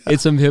 Oh yeah.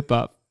 It's some hip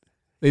hop.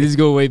 They just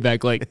go way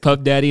back, like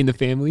Puff Daddy and the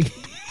Family,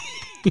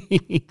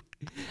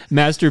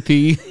 Master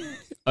P,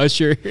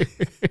 Usher,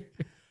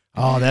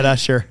 Oh, that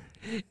Usher.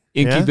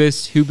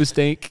 Incubus,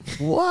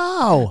 Hoobastank.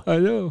 Wow. I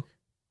know.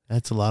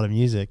 That's a lot of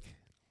music.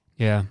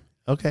 Yeah,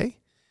 Okay.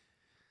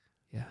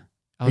 yeah.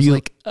 I was you-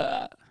 like,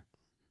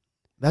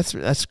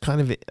 That's kind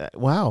of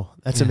wow.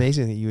 That's Yeah.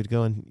 amazing that you would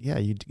go and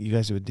you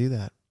guys would do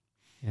that.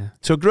 yeah,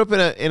 So grew up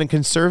in a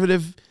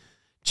conservative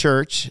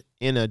church,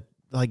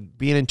 like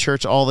being in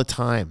church all the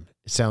time.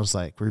 It sounds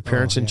like were your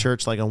parents in yeah.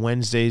 church like on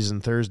Wednesdays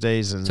and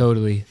Thursdays and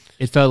totally.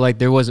 It felt like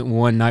there wasn't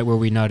one night where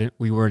we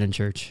weren't in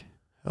church.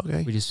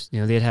 okay. We just,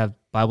 they'd have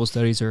Bible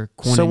studies or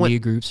So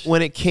koinonia groups.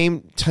 When it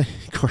came to,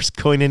 of course,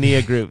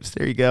 koinonia groups.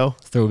 There you go.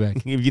 Throwback.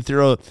 If you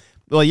throw,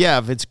 well, yeah,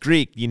 if it's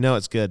Greek, you know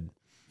it's good.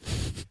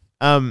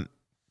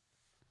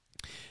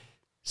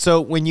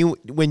 So when you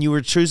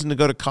were choosing to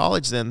go to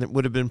college, then it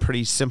would have been a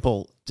pretty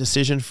simple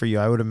decision for you.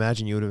 I would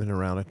imagine you would have been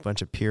around a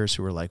bunch of peers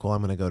who were like, "Well,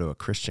 I'm going to go to a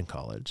Christian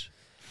college."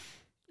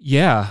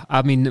 Yeah,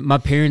 I mean, my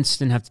parents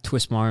didn't have to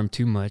twist my arm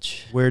too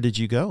much. Where did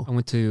you go? I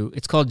went to,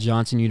 it's called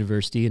Johnson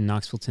University in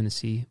Knoxville,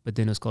 Tennessee, but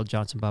then it was called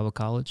Johnson Bible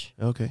College.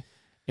 Okay.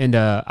 And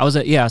I was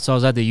at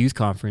the youth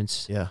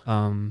conference. Yeah.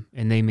 And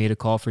they made a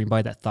call for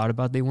anybody that thought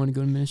about they want to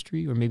go to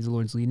ministry or maybe the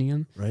Lord's leading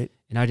them. Right.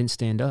 And I didn't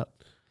stand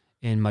up.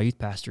 And my youth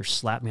pastor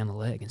slapped me on the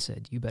leg and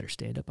said, "You better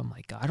stand up." I'm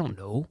like, "I don't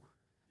know."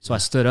 So I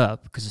stood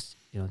up because,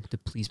 to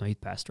please my youth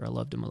pastor. I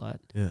loved him a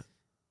lot. Yeah.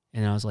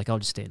 And I was like, "I'll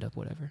just stand up,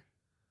 whatever."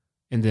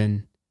 And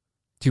then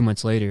 2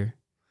 months later,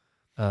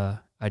 I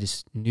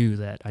just knew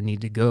that I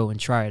needed to go and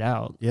try it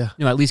out. Yeah.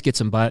 At least get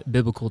some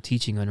biblical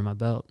teaching under my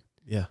belt.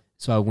 Yeah.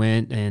 So I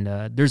went,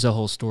 and there's a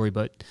whole story,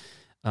 but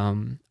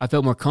I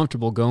felt more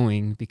comfortable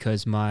going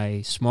because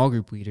my small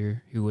group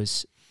leader, who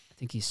was, I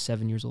think he's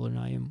 7 years older than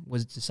I am,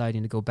 was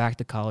deciding to go back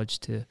to college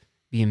to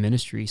be in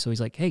ministry. So he's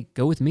like, "Hey,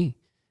 go with me.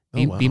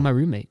 Be my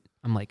roommate."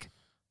 I'm like,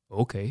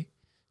 "Okay."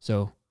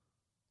 So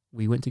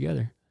we went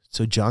together.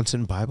 So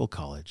Johnson Bible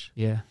College.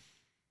 Yeah.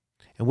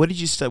 And what did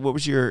you study? What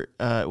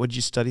did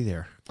you study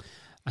there?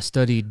 I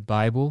studied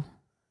Bible,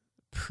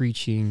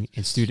 preaching,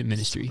 and student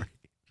ministry.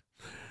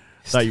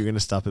 I thought you were going to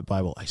stop at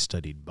Bible. I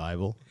studied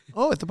Bible.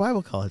 Oh, at the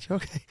Bible College.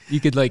 Okay. You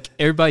could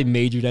everybody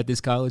majored at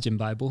this college in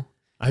Bible,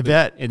 I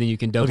bet. and then you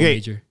can double Okay.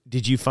 major.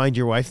 Did you find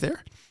your wife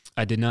there?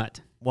 I did not.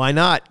 Why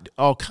not?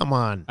 Oh, come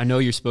on. I know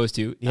you're supposed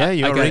to. Yeah,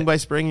 you I don't got ring it. by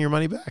spring your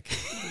money back.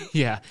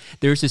 Yeah,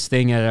 there's this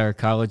thing at our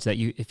college that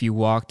if you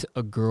walked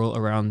a girl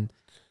around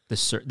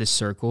this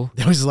circle,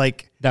 That was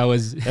like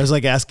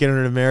asking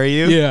her to marry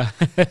you. yeah.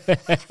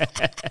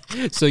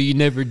 So you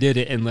never did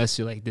it unless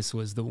you're like, this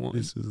was the one.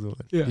 This was the one.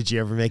 Yeah. Did you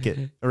ever make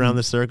it around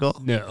the circle?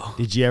 No,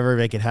 Did you ever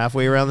make it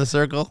halfway around the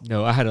circle?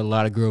 no, I had a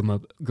lot of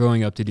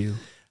growing up to do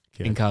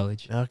in Good.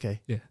 college,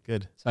 Okay. Yeah.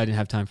 Good. so I didn't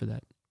have time for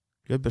that.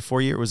 Good. But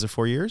was it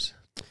 4 years?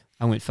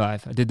 I went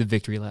 5. I did the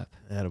victory lap.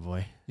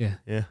 Attaboy. Yeah,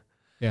 Yeah.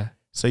 yeah.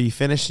 So you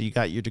finished, you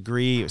got your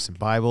degree, it was in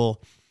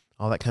Bible,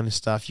 all that kind of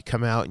stuff. You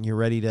come out and you're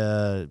ready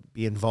to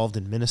be involved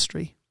in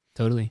ministry,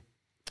 Totally.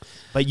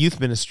 but youth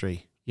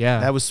ministry.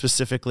 Yeah, That was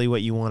specifically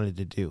what you wanted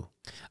to do.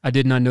 I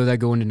did not know that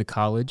going into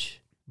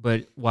college,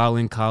 but while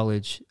in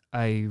college,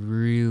 I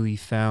really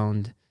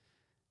found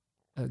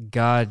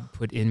God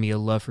put in me a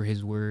love for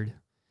His Word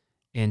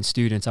and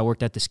students. I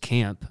worked at this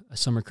camp, a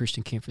summer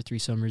Christian camp for 3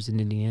 summers in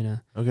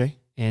Indiana, Okay.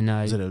 and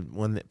Was it a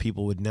one that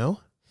people would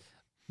know?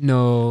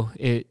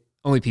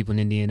 only people in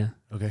Indiana.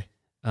 Okay.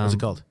 What's it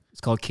called?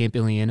 It's called Camp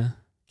Iliana.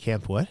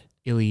 Camp what?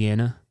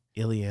 Iliana.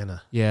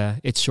 Iliana. Yeah,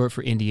 it's short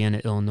for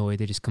Indiana, Illinois.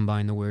 They just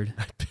combine the word.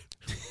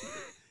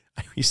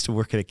 I used to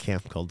work at a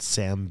camp called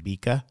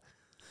Sambika,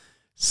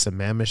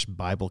 Sammamish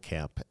Bible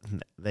Camp.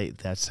 And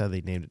that's how they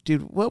named it.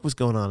 Dude, what was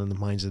going on in the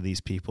minds of these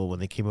people when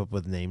they came up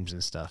with names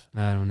and stuff?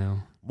 I don't know.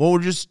 Well, we'll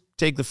just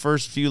take the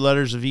first few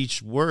letters of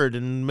each word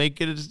and make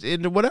it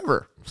into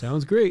whatever.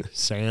 Sounds great.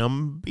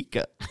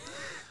 Sambika.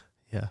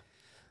 Yeah.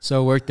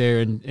 So I worked there,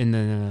 and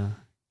then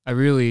I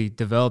really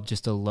developed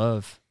just a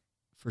love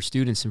for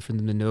students and for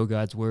them to know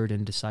God's Word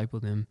and disciple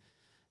them.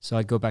 So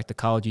I'd go back to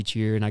college each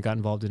year, and I got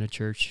involved in a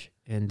church,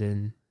 and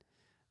then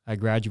I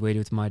graduated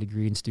with my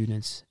degree in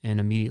students and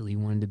immediately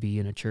wanted to be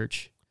in a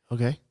church,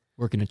 Okay.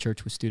 work in a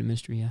church with student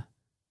ministry, yeah.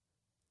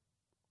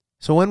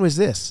 So when was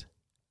this?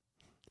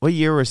 What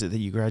year was it that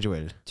you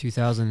graduated?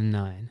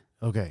 2009.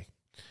 Okay.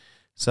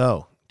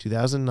 So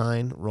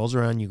 2009 rolls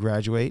around, you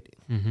graduate.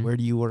 Mhm. Where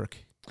do you work?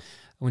 I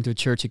went to a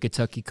church in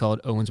Kentucky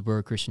called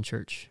Owensboro Christian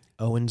Church.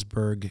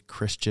 Owensburg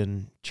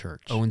Christian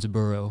Church.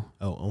 Owensboro.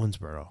 Oh,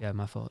 Owensboro. Yeah,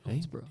 my fault. Okay.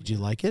 Owensboro. Did you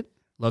like it?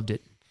 Loved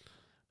it.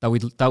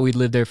 Thought we'd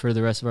live there for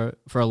the rest of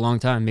for a long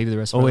time, maybe the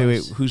rest of Oh, our wait.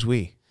 lives. Who's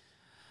we?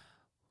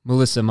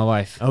 Melissa, my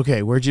wife.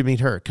 Okay. Where'd you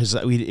meet her? Because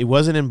it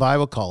wasn't in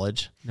Bible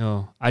college.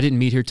 No, I didn't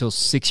meet her till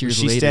 6 years Was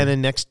she later.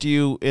 standing next to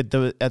you at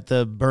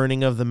the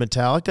burning of the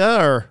Metallica,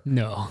 or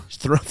No.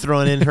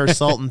 throwing in her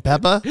salt and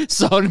pepper?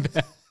 Salt and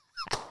pepper.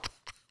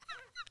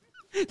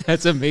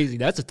 That's amazing.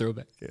 That's a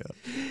throwback. Yeah.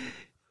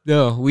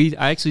 No,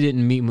 I actually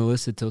didn't meet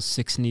Melissa till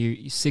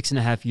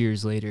 6.5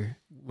 years later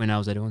when I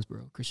was at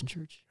Owensboro Christian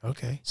Church.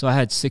 Okay. So I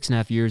had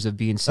 6.5 years of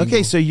being single.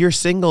 Okay, so you're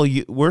single.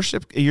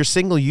 You're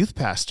single youth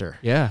pastor.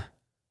 Yeah,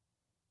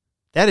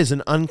 That is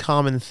an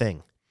uncommon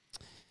thing.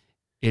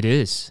 it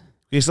is.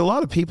 Because a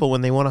lot of people,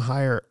 when they want to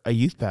hire a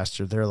youth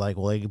pastor, they're like,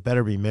 well, they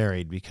better be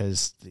married,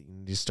 because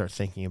you start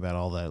thinking about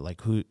all that,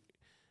 like, who,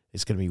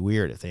 it's going to be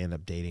weird if they end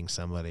up dating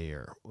somebody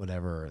or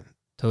whatever.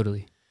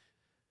 Totally.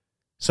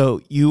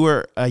 So you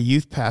were a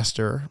youth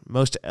pastor,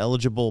 most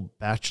eligible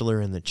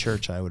bachelor in the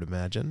church, I would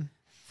imagine.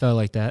 Felt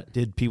like that.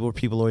 Were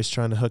people always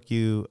trying to hook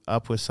you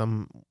up with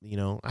some,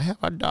 I have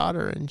a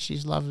daughter and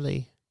she's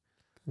lovely.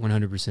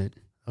 100%.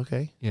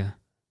 Okay. Yeah.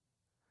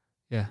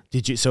 Yeah.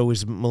 So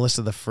was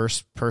Melissa the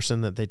first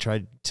person that they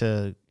tried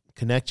to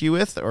connect you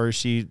with, or is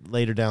she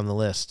later down the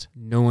list?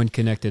 No one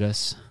connected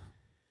us.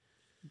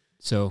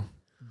 So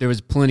there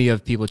was plenty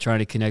of people trying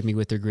to connect me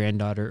with their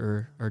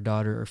granddaughter or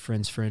daughter or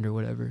friend's friend or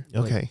whatever.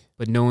 Okay.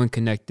 But no one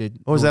connected.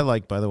 What was that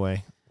like, by the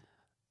way?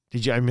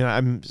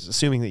 I'm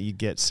assuming that you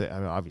get sick,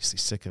 obviously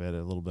sick of it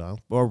a little bit,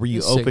 or were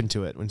you open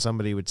to it when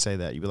somebody would say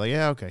that? You'd be like,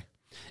 yeah, okay.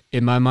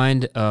 In my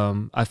mind,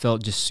 I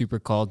felt just super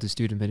called to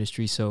student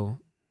ministry. So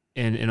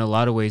in a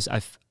lot of ways,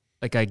 I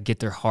get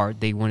their heart.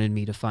 They wanted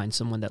me to find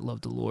someone that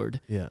loved the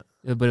Lord. Yeah.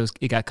 But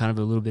it got kind of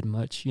a little bit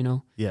much,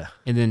 Yeah.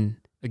 And then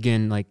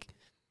again, like,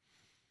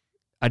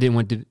 I didn't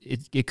want to,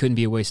 it couldn't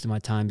be a waste of my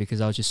time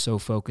because I was just so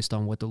focused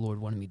on what the Lord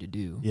wanted me to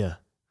do. Yeah.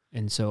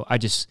 And so I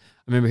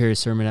remember hearing a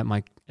sermon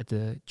at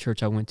the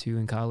church I went to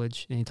in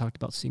college, and he talked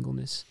about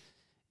singleness.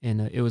 And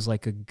it was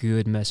like a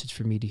good message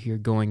for me to hear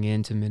going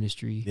into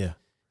ministry. Yeah.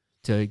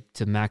 To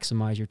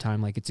maximize your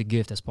time. Like, it's a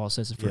gift, as Paul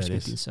says in 1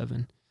 Corinthians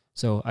 7.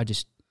 So I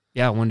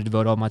wanted to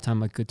devote all my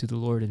time I could to the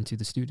Lord and to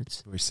the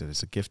students. We said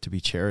it's a gift to be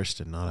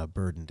cherished and not a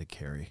burden to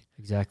carry.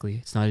 Exactly.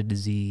 It's not a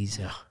disease.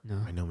 Yeah. No.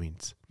 By no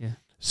means. Yeah.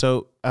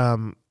 So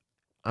I'm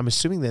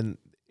assuming then,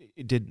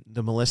 did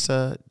the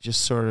Melissa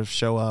just sort of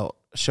show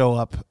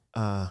up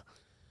out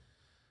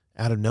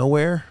of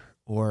nowhere,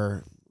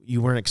 or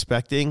you weren't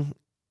expecting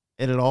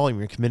it at all, and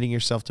you're committing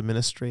yourself to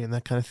ministry and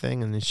that kind of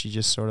thing, and then she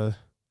just sort of,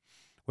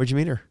 where'd you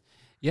meet her?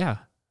 Yeah.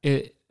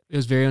 It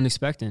was very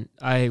unexpected.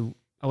 I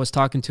was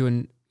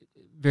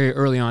very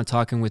early on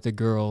talking with a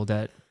girl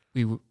that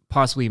we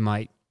possibly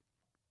might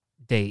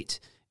date,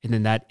 and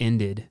then that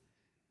ended.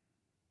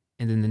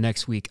 And then the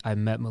next week I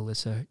met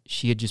Melissa.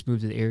 She had just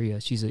moved to the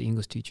area. She's an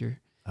English teacher.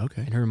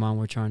 Okay. And her mom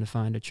were trying to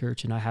find a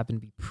church, and I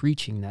happened to be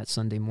preaching that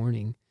Sunday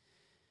morning.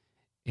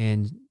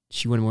 And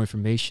she wanted more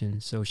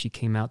information, so she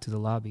came out to the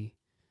lobby,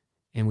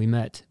 and we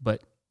met.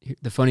 But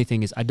the funny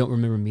thing is, I don't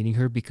remember meeting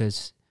her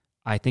because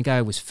I think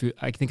I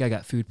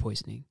got food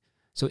poisoning.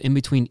 So in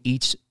between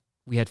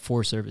we had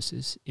 4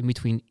 services. In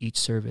between each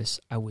service,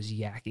 I was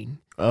yakking.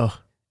 Oh.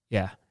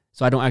 Yeah.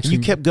 So I don't actually.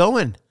 You kept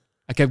going.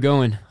 I kept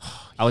going.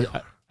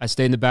 I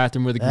stayed in the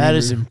bathroom with the green That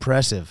is room.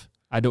 impressive.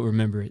 I don't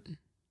remember it.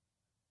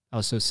 I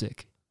was so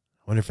sick.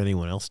 I wonder if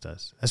anyone else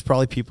does. That's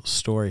probably people's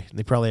story.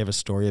 They probably have a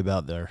story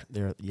about their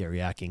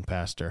yakking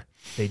pastor.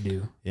 They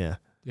do. Yeah.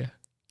 Yeah.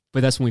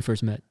 But that's when we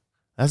first met.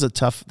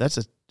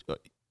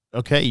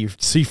 Okay, you're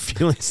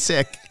feeling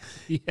sick.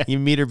 Yeah. You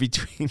meet her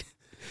between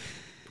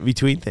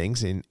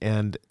things,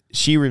 and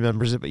she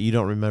remembers it, but you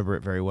don't remember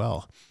it very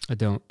well. I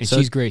don't. And So-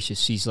 she's gracious.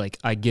 She's like,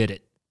 I get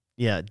it.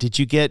 Yeah. Did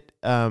you get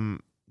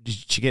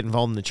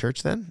involved in the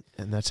church then?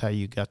 And that's how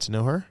you got to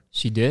know her?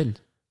 She did.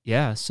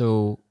 Yeah.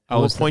 So At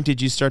what point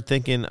did you start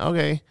thinking,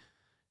 okay,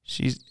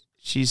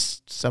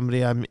 she's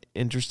somebody I'm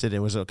interested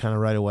in? Was it kind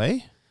of right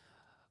away?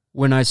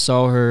 when I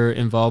saw her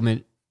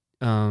involvement,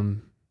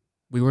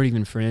 we weren't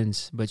even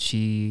friends, but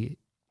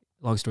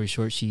long story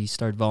short, she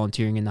started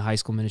volunteering in the high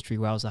school ministry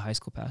while I was a high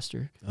school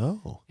pastor.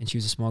 Oh. And she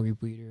was a small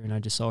group leader, and I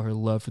just saw her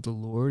love for the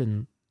Lord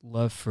and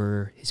love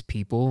for his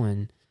people,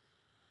 and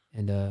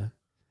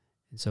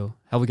so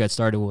how we got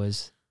started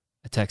was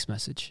a text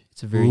message.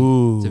 It's a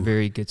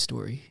very good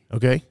story.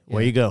 Okay.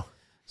 Where you go?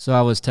 So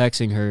I was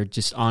texting her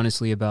just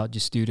honestly about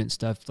just student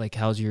stuff, like,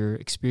 how's your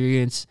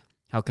experience?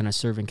 How can I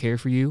serve and care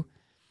for you?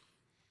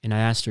 And I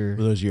asked her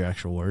Were those your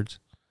actual words?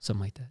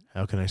 something like that.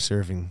 How can I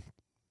serve and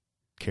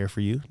care for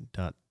you? ...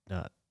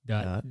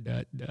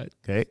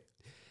 Okay.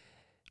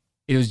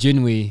 It was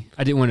genuinely,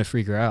 I didn't want to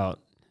freak her out,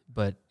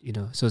 but,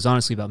 so it's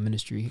honestly about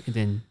ministry. And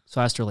then,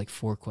 so I asked her like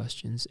 4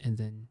 questions, and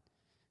then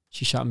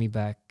she shot me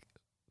back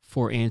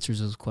 4 answers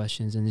to those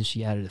questions, and then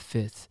she added a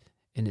 5th,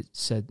 and it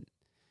said,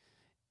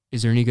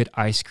 is there any good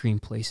ice cream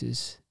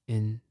places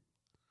in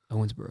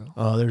Owensboro?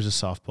 Oh, there's a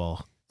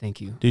softball.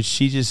 Thank you. Did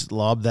she just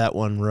lob that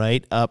one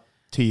right up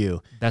to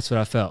you? That's what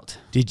I felt.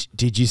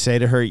 Did you say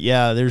to her,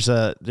 yeah, there's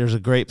a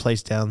great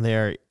place down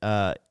there.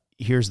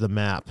 Here's the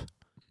map.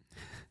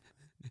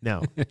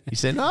 No. You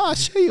said, no, I'll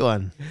show you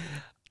one.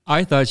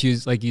 I thought she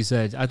was, like you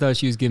said, I thought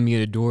she was giving me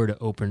a door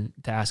to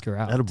ask her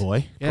out. Attaboy.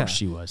 Of Yeah. course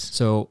she was.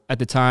 So at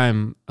the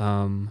time,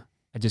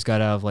 I just got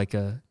out of like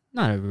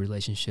not a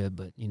relationship,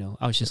 but,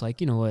 I was just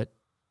like, you know what?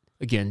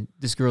 Again,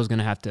 this girl's going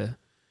to have to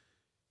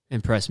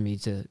impress me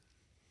to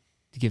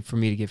for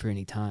me to give her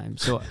any time.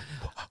 So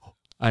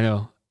I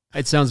know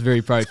it sounds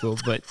very prideful,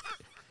 but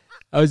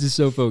I was just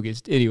so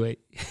focused. Anyway,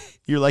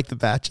 You're like The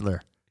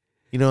Bachelor,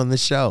 on the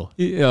show.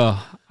 yeah,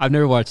 I've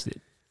never watched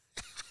it.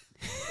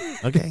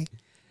 Okay.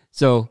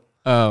 So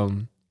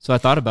I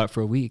thought about it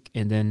for a week,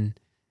 and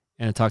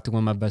I talked to one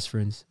of my best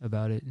friends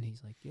about it, and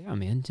he's like, "Yeah,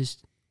 man,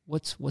 just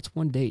what's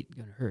one date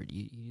gonna hurt?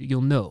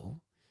 You'll know."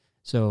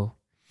 So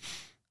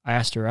I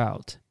asked her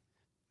out.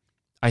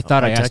 I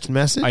thought I text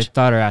message. I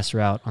thought I asked her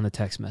out on the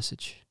text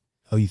message.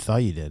 Oh, you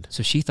thought you did?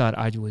 So she thought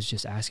I was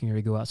just asking her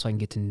to go out so I can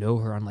get to know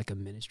her on like a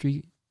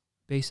ministry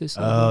basis.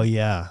 Oh,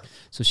 yeah.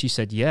 So she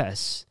said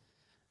yes.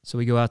 So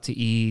we go out to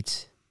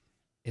eat,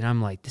 and I'm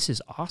like, this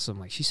is awesome.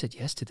 Like, she said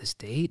yes to this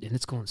date, and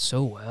it's going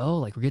so well.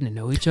 Like, we're getting to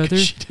know each other.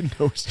 She didn't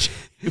know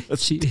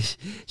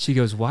She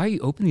goes, why are you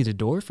opening the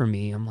door for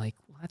me? I'm like,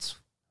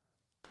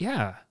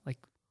 well, like,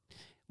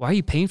 why are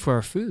you paying for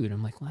our food?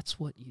 I'm like, well, that's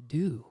what you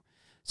do.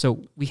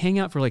 So we hang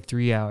out for like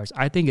 3 hours.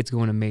 I think it's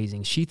going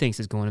amazing. She thinks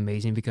it's going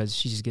amazing because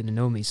she's just getting to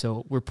know me.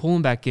 So we're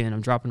pulling back in.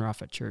 I'm dropping her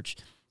off at church.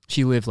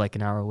 She lived like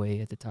an hour away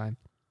at the time.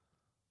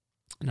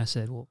 And I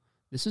said, well,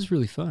 this is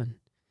really fun.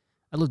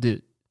 I'd love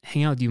to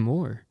hang out with you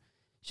more.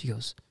 She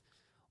goes,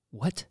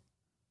 what?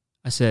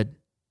 I said,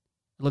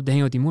 I'd love to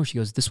hang out with you more. She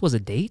goes, this was a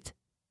date?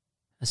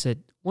 I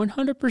said,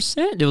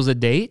 100% it was a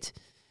date.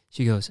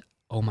 She goes,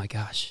 oh my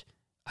gosh,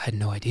 I had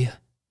no idea.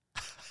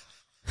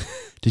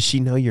 Does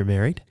she know you're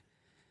married?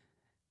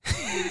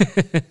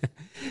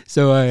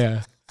 So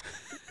I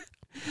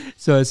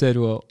said,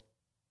 well,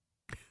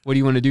 what do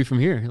you want to do from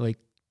here? Like,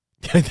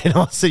 Then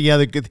all of a sudden, yeah,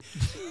 they're good.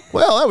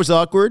 Well, that was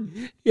awkward,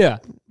 yeah.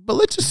 but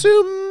let's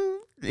assume.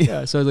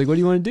 Yeah. So I was like, what do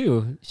you want to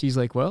do? She's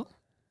like, well,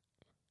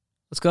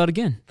 let's go out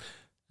again.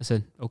 I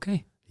said,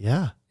 okay.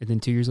 Yeah. And then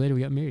 2 years later,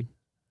 we got married.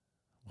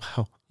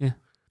 Wow. Yeah.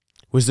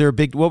 Was there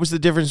what was the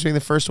difference between the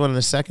first one and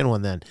the second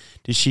one then?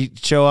 Did she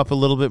show up a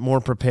little bit more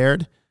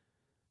prepared?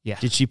 Yeah.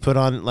 Did she put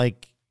on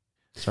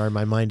sorry,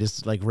 my mind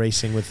is like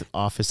racing with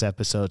Office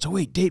episodes. Oh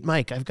wait, date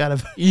Mike. I've got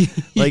to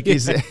like,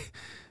 is it?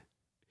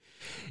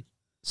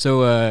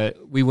 So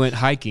we went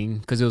hiking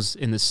because it was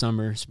in the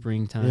summer,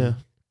 springtime. Yeah.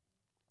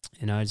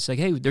 And I was just like,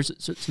 hey,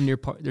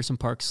 there's some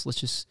parks.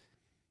 Let's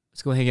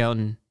go hang out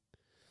and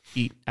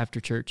eat after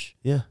church.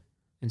 Yeah.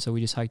 And so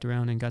we just hiked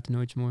around and got to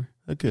know each Oh,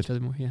 good. other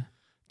more. Yeah.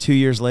 2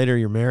 years later,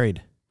 you're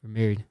married. We're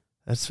married.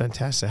 That's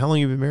fantastic. How long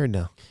have you been married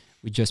now?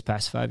 We just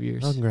passed 5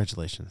 years. Oh,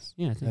 congratulations.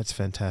 Yeah. That's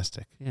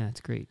fantastic. Yeah,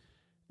 it's great.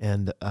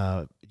 And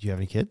do you have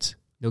any kids?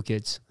 No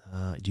kids.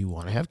 Do you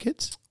want to have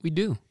kids? We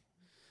do.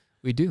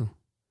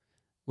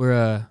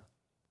 We're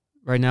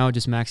right now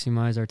just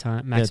maximizing our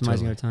time. Yeah,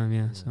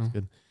 That's so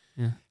good.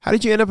 Yeah. How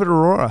did you end up at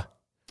Aurora?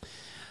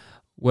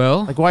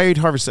 Well, Like, why are you at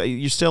Harvest?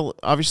 You're still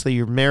obviously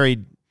you're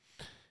married,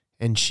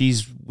 and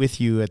she's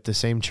with you at the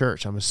same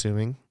church. I'm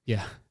assuming.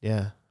 yeah,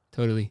 Yeah.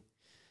 totally.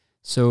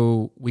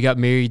 So we got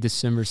married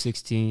December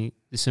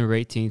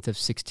 18th of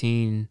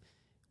 16.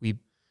 We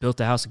built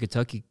a house in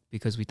Kentucky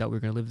because we thought we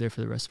were going to live there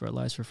for the rest of our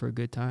lives for a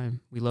good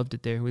time. We loved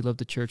it there. We loved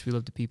the church. We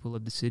loved the people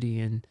of the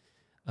city. And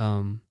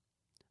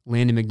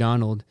Landon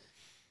McDonald,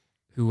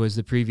 who was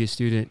the previous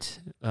student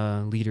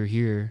leader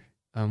here,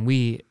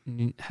 we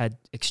had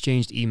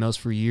exchanged emails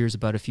for years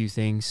about a few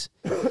things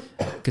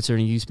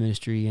concerning youth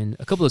ministry. And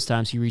a couple of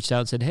times he reached out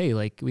and said, hey,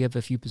 like, we have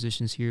a few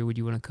positions here. Would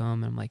you want to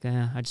come? And I'm like,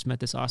 I just met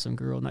this awesome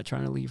girl. I'm not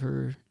trying to leave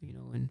her,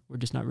 and we're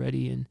just not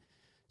ready. And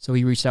so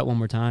he reached out one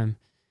more time.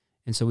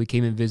 And so we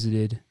came and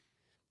visited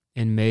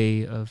in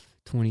May of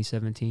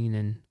 2017.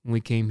 And when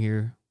we came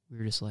here, we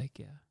were just like,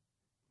 yeah,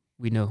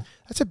 we know.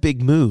 That's a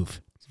big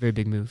move. It's a very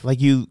big move.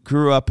 Like, you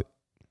grew up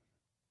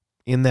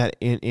in that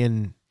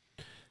in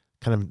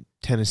kind of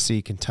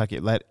Tennessee, Kentucky,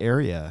 that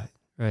area,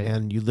 Right.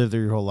 and you lived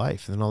there your whole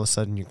life. And then all of a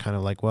sudden you're kind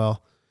of like,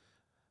 well,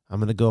 I'm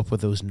going to go up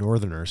with those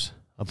Northerners,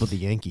 up with the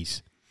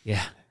Yankees.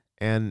 Yeah.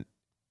 And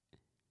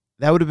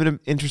that would have been an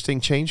interesting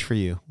change for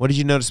you. What did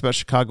you notice about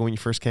Chicago when you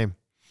first came?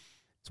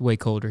 It's way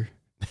colder.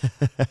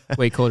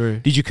 Way colder.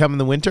 Did you come in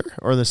the winter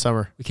or in the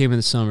summer? We came in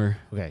the summer,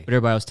 Okay. but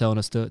everybody was telling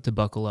us to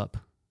buckle up.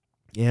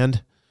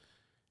 And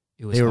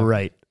It was they were hard.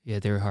 right. Yeah,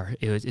 they were hard.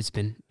 It's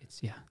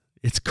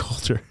It's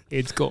colder.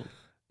 It's cold.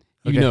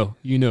 Okay.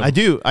 You know. I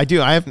do.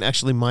 I haven't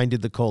actually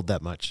minded the cold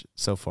that much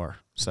so far.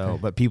 So,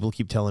 Okay. but people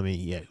keep telling me,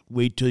 yeah,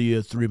 wait till you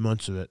have 3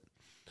 months of it,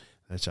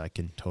 which I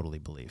can totally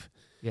believe.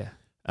 Yeah.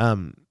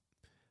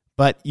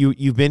 But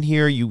you've been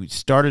here. You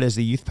started as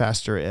the youth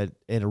pastor at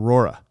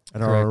Aurora,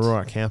 at our Correct.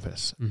 Aurora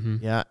campus. Mm-hmm.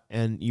 Yeah,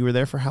 and you were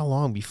there for how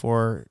long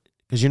before?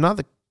 Because you're not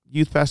the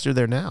youth pastor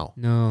there now.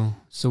 No.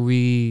 So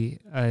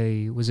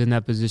I was in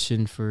that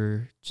position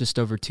for just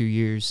over 2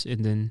 years,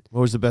 and then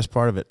What was the best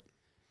part of it?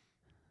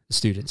 the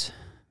students.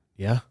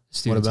 Yeah.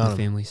 Students about and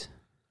the 'em? families.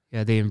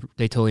 Yeah,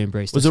 they totally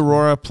embraced Was us.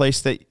 Aurora a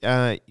place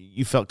that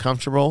you felt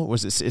comfortable?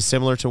 Was it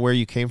similar to where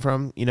you came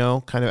from?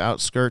 Kind of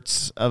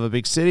outskirts of a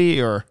big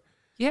city, or?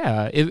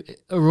 Yeah,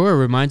 Aurora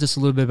reminds us a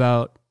little bit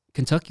about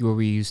Kentucky, where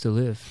we used to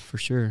live, for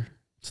sure.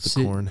 It's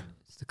the corn.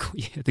 It's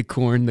the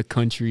corn, the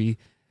country.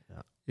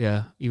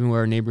 Yeah, even where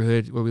our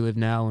neighborhood, where we live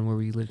now and where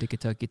we lived in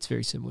Kentucky, it's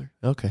very similar,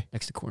 Okay.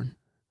 next to corn.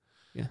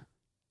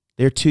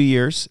 They're 2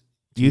 years,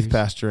 2 youth years.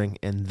 pastoring,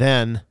 and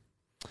then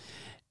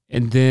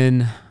And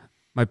then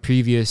my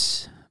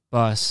previous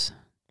boss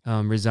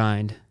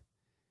resigned,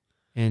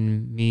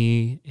 and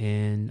me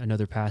and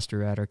another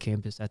pastor at our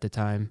campus at the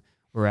time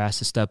were asked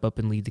to step up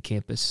and lead the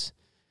campus.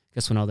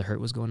 That's when all the hurt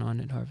was going on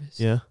at Harvest.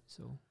 yeah,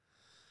 So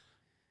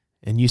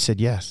and you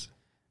said yes.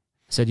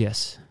 I said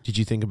yes, Did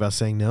you think about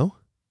saying no?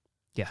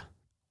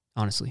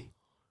 honestly.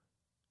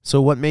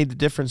 So what made the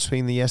difference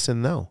between the yes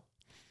and no?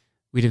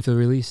 We didn't feel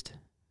released.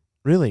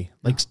 Really?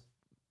 No.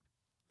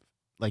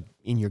 Like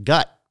in your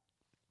gut?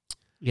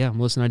 Yeah,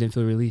 Melissa and I didn't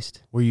feel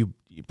released. Were you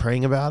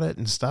praying about it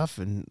and stuff?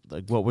 And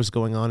like, what was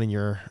going on in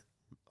your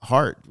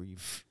heart? Were you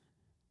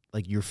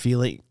like you're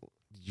feeling?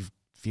 Did you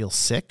feel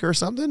sick or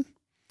something?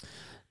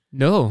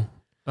 No.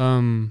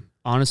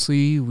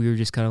 Honestly, we were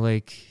just kind of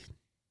like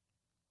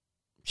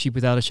sheep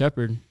without a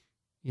shepherd,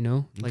 you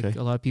know? Like Okay.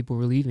 a lot of people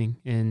were leaving,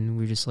 and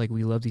we were just like,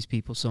 we love these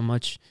people so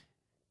much.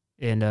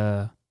 And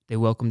they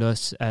welcomed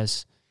us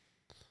as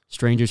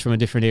strangers from a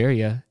different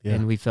area, Yeah.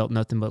 and we felt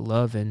nothing but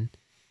love, and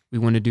we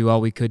wanted to do all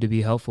we could to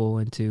be helpful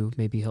and to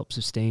maybe help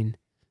sustain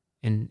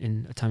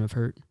in a time of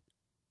hurt.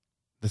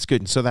 That's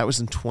good. And so that was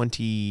in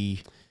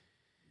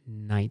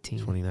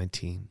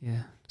 2019.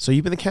 Yeah. So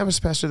you've been the campus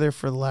pastor there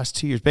for the last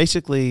 2 years,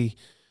 basically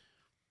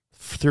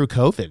through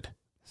COVID.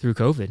 Through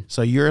COVID.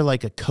 So you're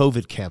like a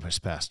COVID campus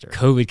pastor.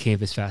 COVID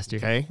campus pastor.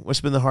 Okay.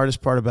 What's been the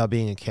hardest part about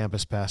being a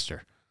campus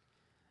pastor?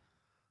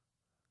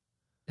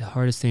 The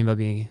hardest thing about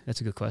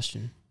that's a good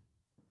question.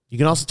 You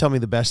can also tell me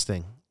the best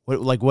thing. What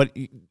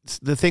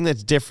the thing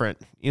that's different?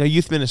 You know,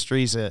 youth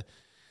ministry is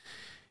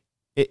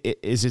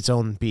its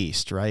own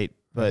beast, right?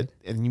 But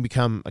and you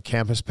become a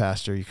campus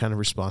pastor, you're kind of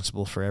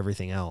responsible for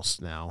everything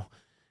else now.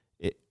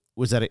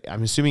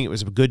 I'm assuming it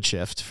was a good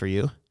shift for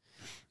you.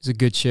 It's a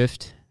good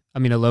shift. I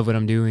mean, I love what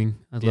I'm doing.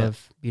 I Yeah.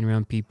 love being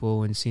around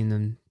people and seeing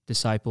them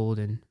discipled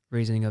and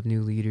raising up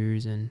new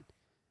leaders and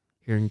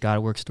hearing God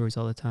at work stories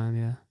all the time.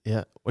 Yeah.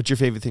 Yeah. What's your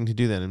favorite thing to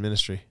do then in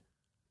ministry?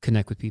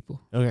 Connect with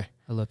people. Okay.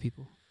 I love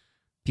people.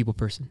 People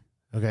person.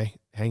 Okay.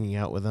 Hanging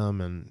out with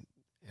them and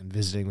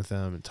visiting with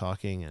them and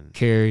talking and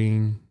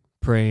Caring,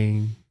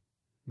 praying,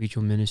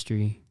 mutual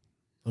ministry.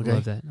 okay. I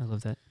love that. I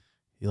love that.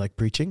 You like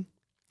preaching?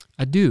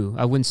 I do.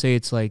 I wouldn't say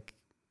it's like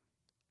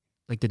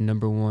the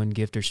number one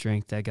gift or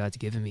strength that God's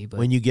given me, but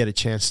When you get a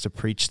chance to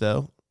preach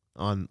though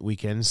on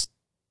weekends,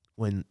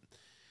 when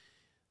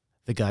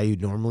the guy who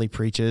normally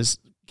preaches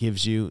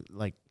gives you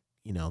like,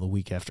 you know, the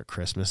week after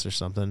Christmas or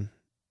something,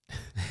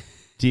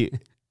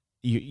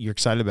 you're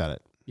excited about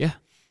it? Yeah.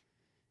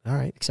 All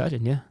right.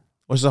 excited, yeah.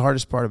 What's the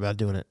hardest part about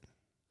doing it?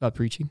 About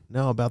preaching.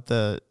 No, about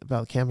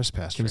campus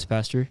pastor. Campus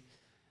pastor.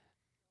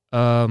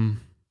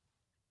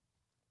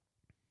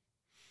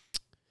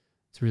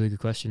 It's a really good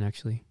question,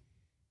 actually.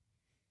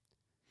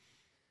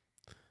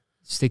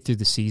 Stick through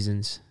the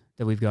seasons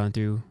that we've gone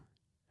through.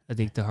 I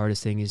think the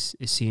hardest thing is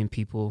seeing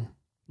people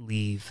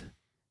leave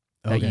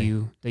that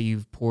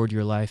you've poured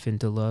your life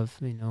into love,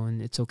 you know,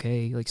 and it's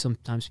okay. Like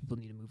sometimes people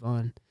need to move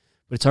on,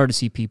 but it's hard to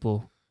see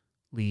people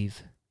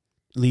leave.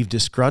 Leave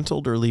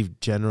disgruntled or leave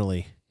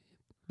generally?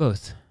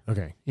 Both.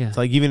 Okay. Yeah. It's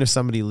like even if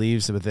somebody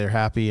leaves but they're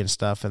happy and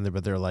stuff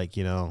but they're like,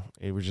 you know,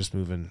 hey, we're just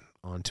moving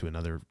on to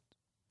another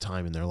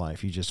time in their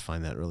life. You just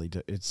find that really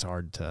it's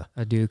hard to.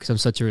 I do, because I'm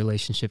such a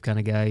relationship kind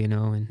of guy, you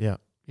know, and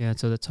Yeah.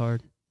 so that's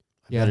hard.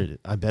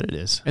 I bet it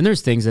is. And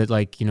there's things that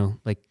like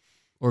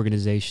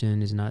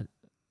organization is not,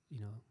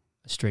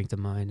 a strength of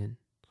mine, and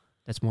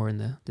that's more in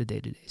the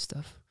day-to-day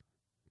stuff.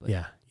 But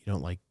Yeah. You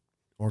don't like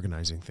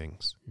organizing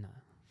things. no,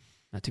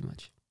 not too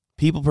much.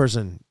 People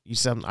person, you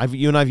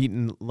and I've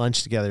eaten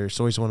lunch together. It's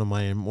always one of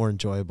my more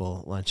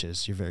enjoyable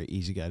lunches. You're a very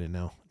easy guy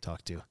to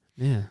talk to.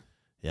 Yeah.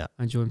 Yeah.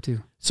 I enjoy them too.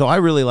 So I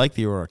really like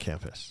the Aurora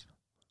campus.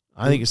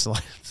 I think it's a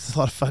lot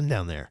of fun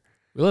down there.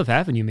 We love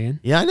having you, man.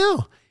 Yeah, I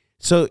know.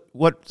 So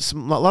a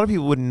lot of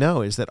people wouldn't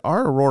know is that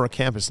our Aurora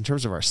campus, in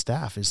terms of our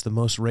staff, is the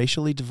most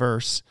racially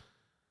diverse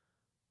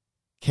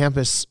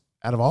campus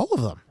out of all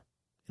of them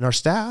in our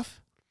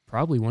staff.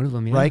 Probably one of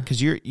them, yeah. Right?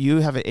 Because you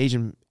have an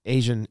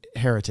Asian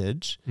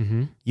heritage.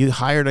 Mm-hmm. You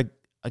hired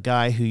a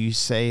guy who you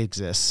say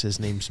exists. His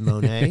name's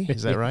Monet.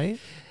 Is that right?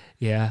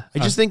 Yeah. I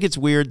just think it's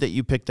weird that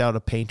you picked out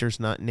a painter's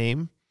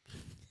name.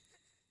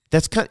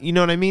 That's you know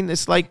what I mean?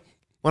 It's like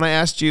when I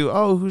asked you,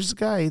 oh, who's the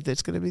guy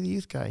that's going to be the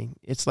youth guy?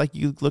 It's like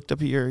you looked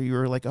up you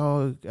were like,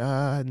 oh,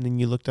 and then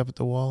you looked up at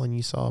the wall and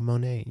you saw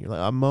Monet. You're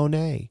like,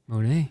 Monet.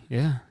 Monet,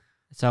 yeah.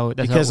 That's how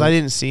Because I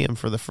didn't see him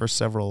for the first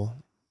several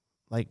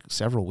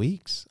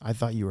weeks. I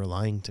thought you were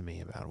lying to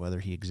me about whether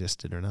he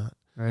existed or not.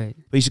 Right.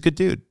 But he's a good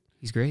dude.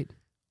 He's great.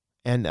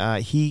 And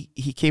he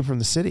came from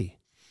the city.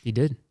 He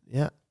did.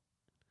 Yeah.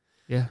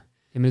 Yeah.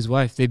 Him and his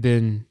wife,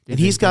 and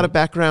he's got a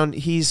background.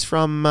 He's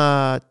from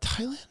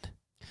Thailand.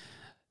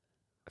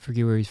 I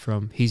forget where he's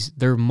from.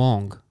 They're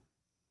Hmong.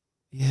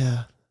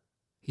 Yeah.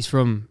 He's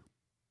from.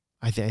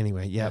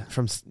 Anyway. Yeah.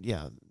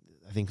 Yeah.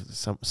 I think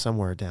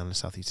somewhere down in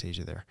Southeast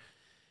Asia there.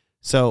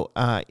 So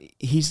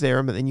he's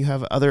there, but then you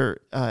have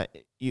other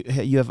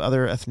you have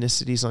other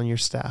ethnicities on your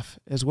staff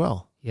as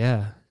well.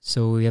 Yeah.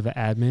 So we have an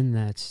admin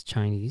that's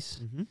Chinese,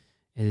 Mm-hmm.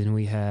 And then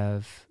we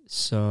have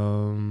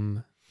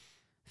some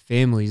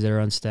families that are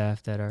on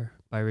staff that are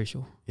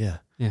biracial. Yeah.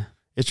 Yeah.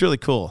 It's really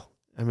cool.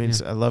 I mean,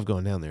 Yeah. I love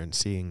going down there and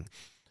seeing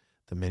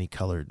the many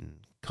colored and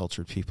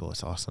cultured people.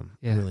 It's awesome.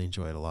 Yeah. I really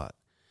enjoy it a lot.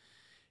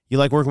 You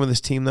like working with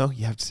this team, though?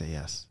 You have to say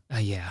yes.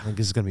 Yeah. I think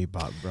this is going to be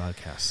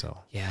broadcast, so.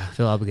 Yeah. I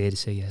feel obligated to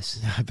say yes.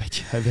 Yeah, I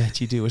bet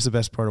you do. What's the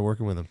best part of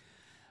working with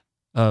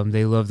them?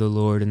 They love the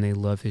Lord and they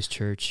love his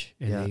church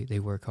and Yeah. they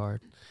work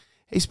hard.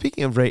 Hey,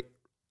 speaking of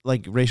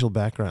racial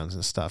backgrounds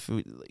and stuff,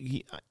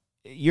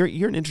 you're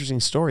an interesting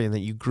story in that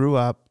you grew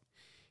up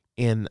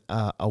in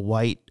a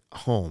white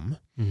home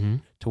Mm-hmm.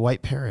 to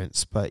white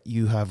parents, but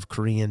you have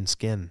Korean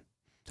skin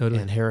Totally.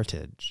 and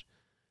heritage.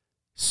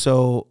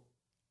 So,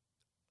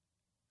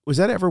 was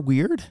that ever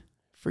weird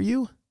for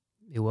you?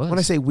 It was. When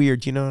I say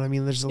weird, you know what I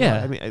mean? There's a Yeah.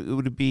 lot. I mean, it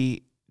would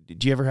be.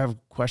 Did you ever have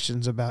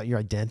questions about your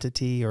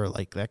identity or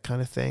like that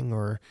kind of thing,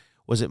 or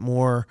was it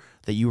more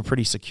that you were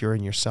pretty secure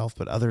in yourself,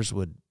 but others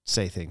would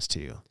say things to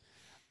you?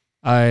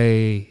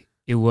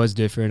 It was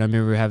different. I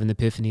remember having the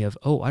epiphany of,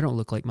 oh, I don't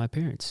look like my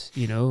parents,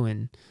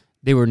 and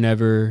they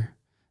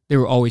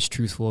were always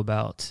truthful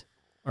about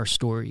our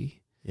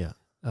story. Yeah.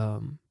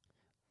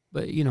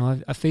 But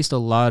I faced a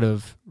lot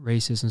of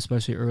racism,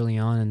 especially early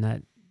on,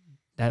 and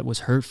that was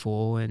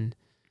hurtful. And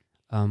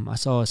I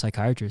saw a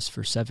psychiatrist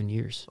for 7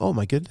 years. Oh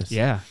my goodness!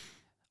 Yeah,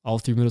 all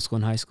through middle school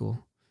and high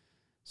school.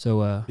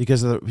 So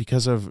because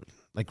of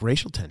like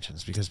racial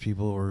tensions, because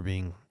people were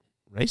being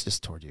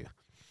racist toward you.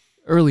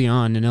 early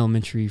on in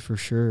elementary, for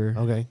sure.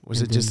 Okay, was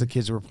And it just the then-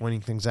 kids who were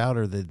pointing things out,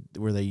 or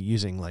were they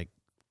using like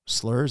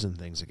slurs and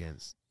things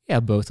against?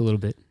 Yeah, both a little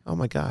bit. Oh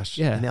my gosh!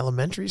 Yeah. In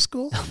elementary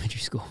school. Elementary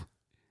school.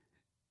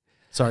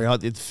 Sorry,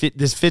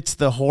 this fits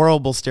the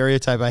horrible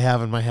stereotype I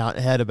have in my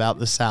head about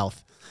the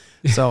South.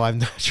 So I'm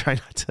not trying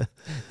not to.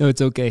 No,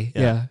 it's okay.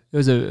 Yeah. Yeah, it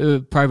was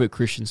a private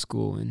Christian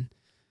school, and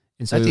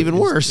so That's even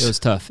worse. It was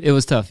tough. It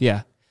was tough.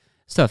 Yeah,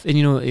 it's tough. And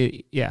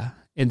yeah.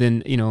 And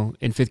then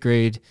in 5th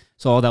grade,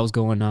 so all that was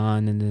going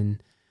on, and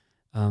then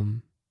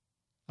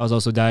I was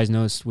also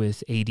diagnosed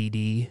with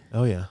ADD,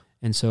 Oh yeah.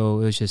 and so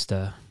it was just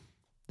the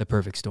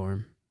perfect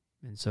storm.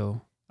 And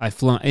so I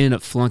ended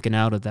up flunking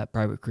out of that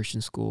private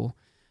Christian school.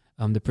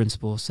 The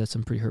principal said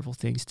some pretty hurtful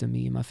things to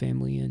me and my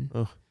family,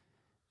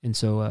 and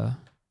so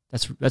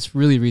that's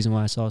really the reason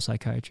why I saw a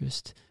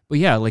psychiatrist. But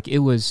yeah, like it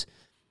was,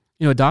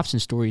 adoption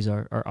stories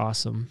are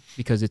awesome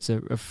because it's a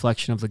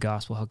reflection of the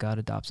gospel, how God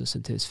adopts us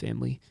into his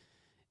family.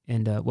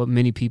 And what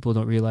many people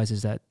don't realize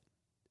is that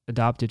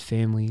adopted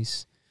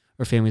families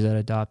or families that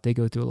adopt, they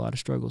go through a lot of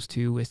struggles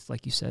too with,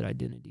 like you said,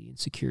 identity and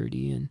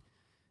security. And,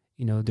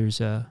 there's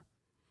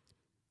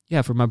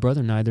for my brother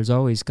and I, there's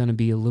always going to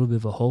be a little bit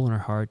of a hole in our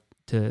heart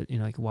to,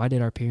 like, why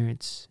did our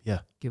parents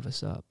give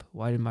us up?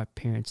 Why did my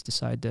parents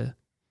decide to,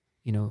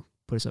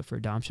 put us up for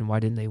adoption? Why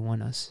didn't they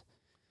want us?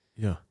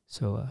 Yeah.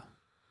 So,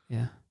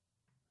 yeah.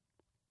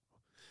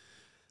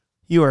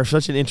 You are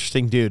such an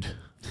interesting dude.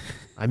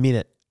 I mean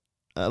it.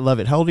 I love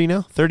it. How old are you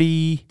now?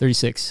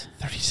 36.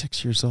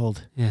 36 years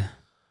old. Yeah.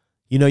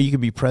 You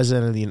could be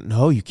president of the...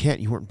 No, you can't.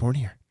 You weren't born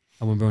here.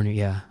 I was born here.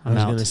 Yeah. I I'm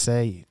was out. going to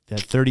say that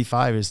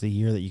 35 is the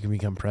year that you can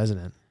become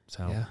president.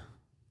 So, Yeah.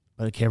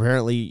 But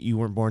apparently you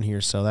weren't born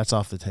here, so that's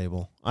off the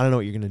table. I don't know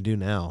what you're going to do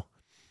now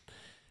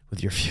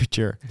with your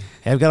future.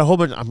 Hey, I've got a whole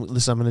bunch...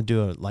 Listen, I'm going to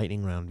do a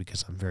lightning round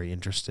because I'm very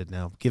interested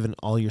now. Given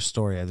all your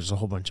story, there's a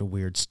whole bunch of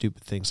weird,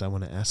 stupid things I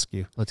want to ask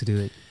you. Let's do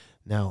it.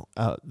 Now,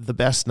 the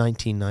best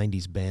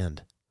 1990s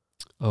band.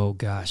 Oh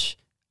gosh.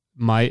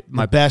 My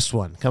The best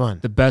one. Come on.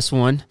 the best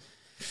one.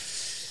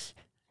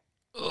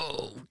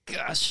 Oh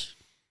gosh.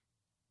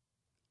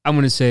 I'm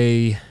going to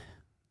say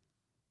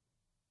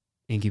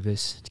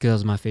Incubus because that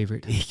was my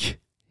favorite.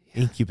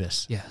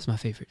 Incubus. Yeah, it's my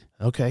favorite.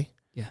 Okay.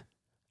 Yeah.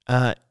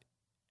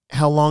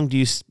 How long do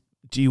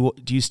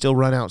you still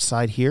run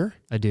outside here?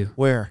 I do.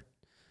 Where?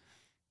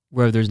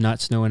 Where there's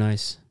not snow and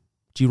ice.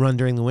 Do you run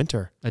during the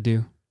winter? I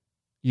do.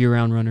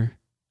 Year-round runner.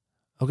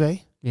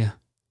 Okay. Yeah.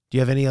 Do you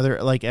have any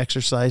other like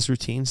exercise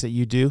routines that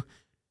you do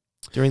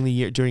during the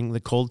year during the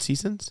cold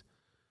seasons?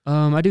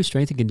 I do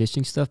strength and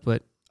conditioning stuff,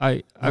 but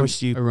I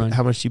run.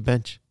 How much do you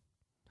bench?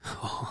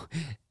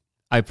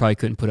 I probably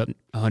couldn't put up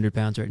 100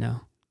 pounds right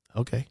now.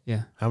 Okay.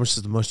 Yeah. How much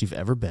is the most you've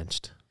ever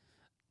benched?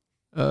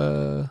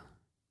 Probably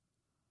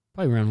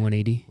around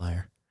 180.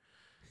 Liar.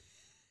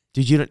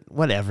 Did you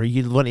whatever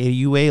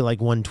you weigh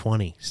like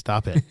 120?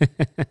 Stop it.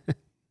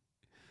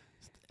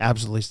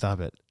 Absolutely stop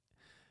it.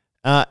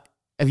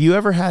 Have you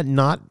ever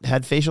not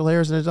had facial hair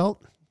as an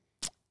adult?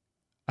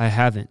 I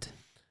haven't.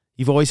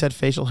 You've always had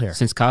facial hair.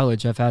 Since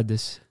college, I've had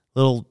this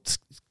Little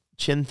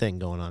chin thing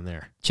going on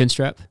there. chin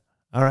strap,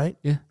 All right.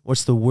 Yeah.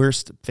 What's the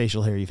worst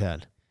facial hair you've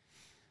had?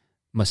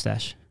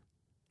 mustache.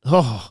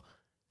 Oh,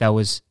 That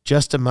was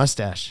just a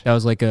mustache.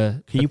 like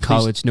a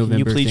college November Can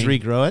you please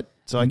thing. regrow it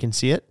so I can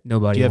see it?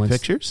 Nobody Do you have wants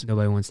pictures?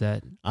 Nobody wants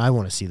that. I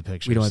want to see the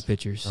pictures. We don't have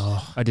pictures.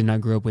 Oh, I did not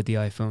grow up with the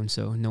iPhone,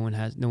 so no one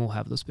will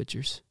have those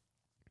pictures.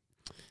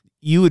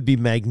 you would be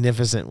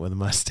magnificent with a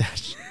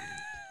mustache.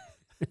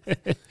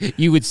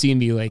 You would see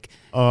me like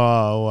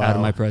Oh, wow. out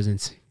of my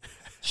presence.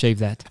 Shave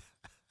that.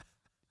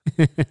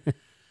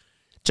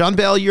 John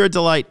Bell, you're a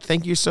delight.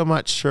 Thank you so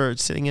much for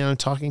sitting down and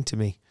talking to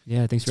me.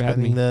 Yeah, thanks for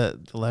having me. The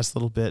last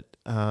little bit.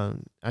 I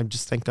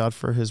just thank God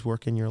for his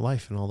work in your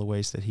life and all the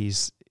ways that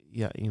he's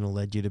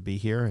led you to be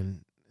here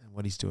and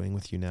what he's doing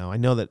with you now. I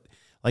know that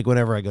like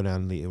whenever I go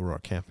down to the Aurora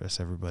campus,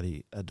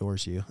 everybody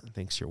adores you and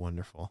thinks you're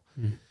wonderful.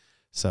 Mm.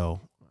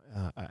 So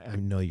I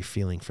know your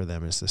feeling for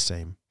them is the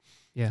same.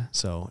 Yeah.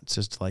 So it's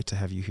just a delight to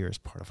have you here as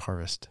part of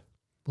Harvest.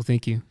 Well,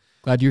 thank you.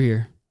 Glad you're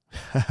here.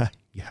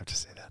 You have to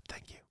say that.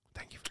 Thank you.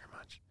 Thank you very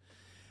much.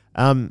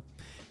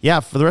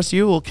 For the rest of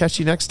you, we'll catch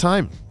you next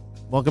time.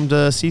 Welcome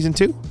to season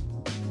 2.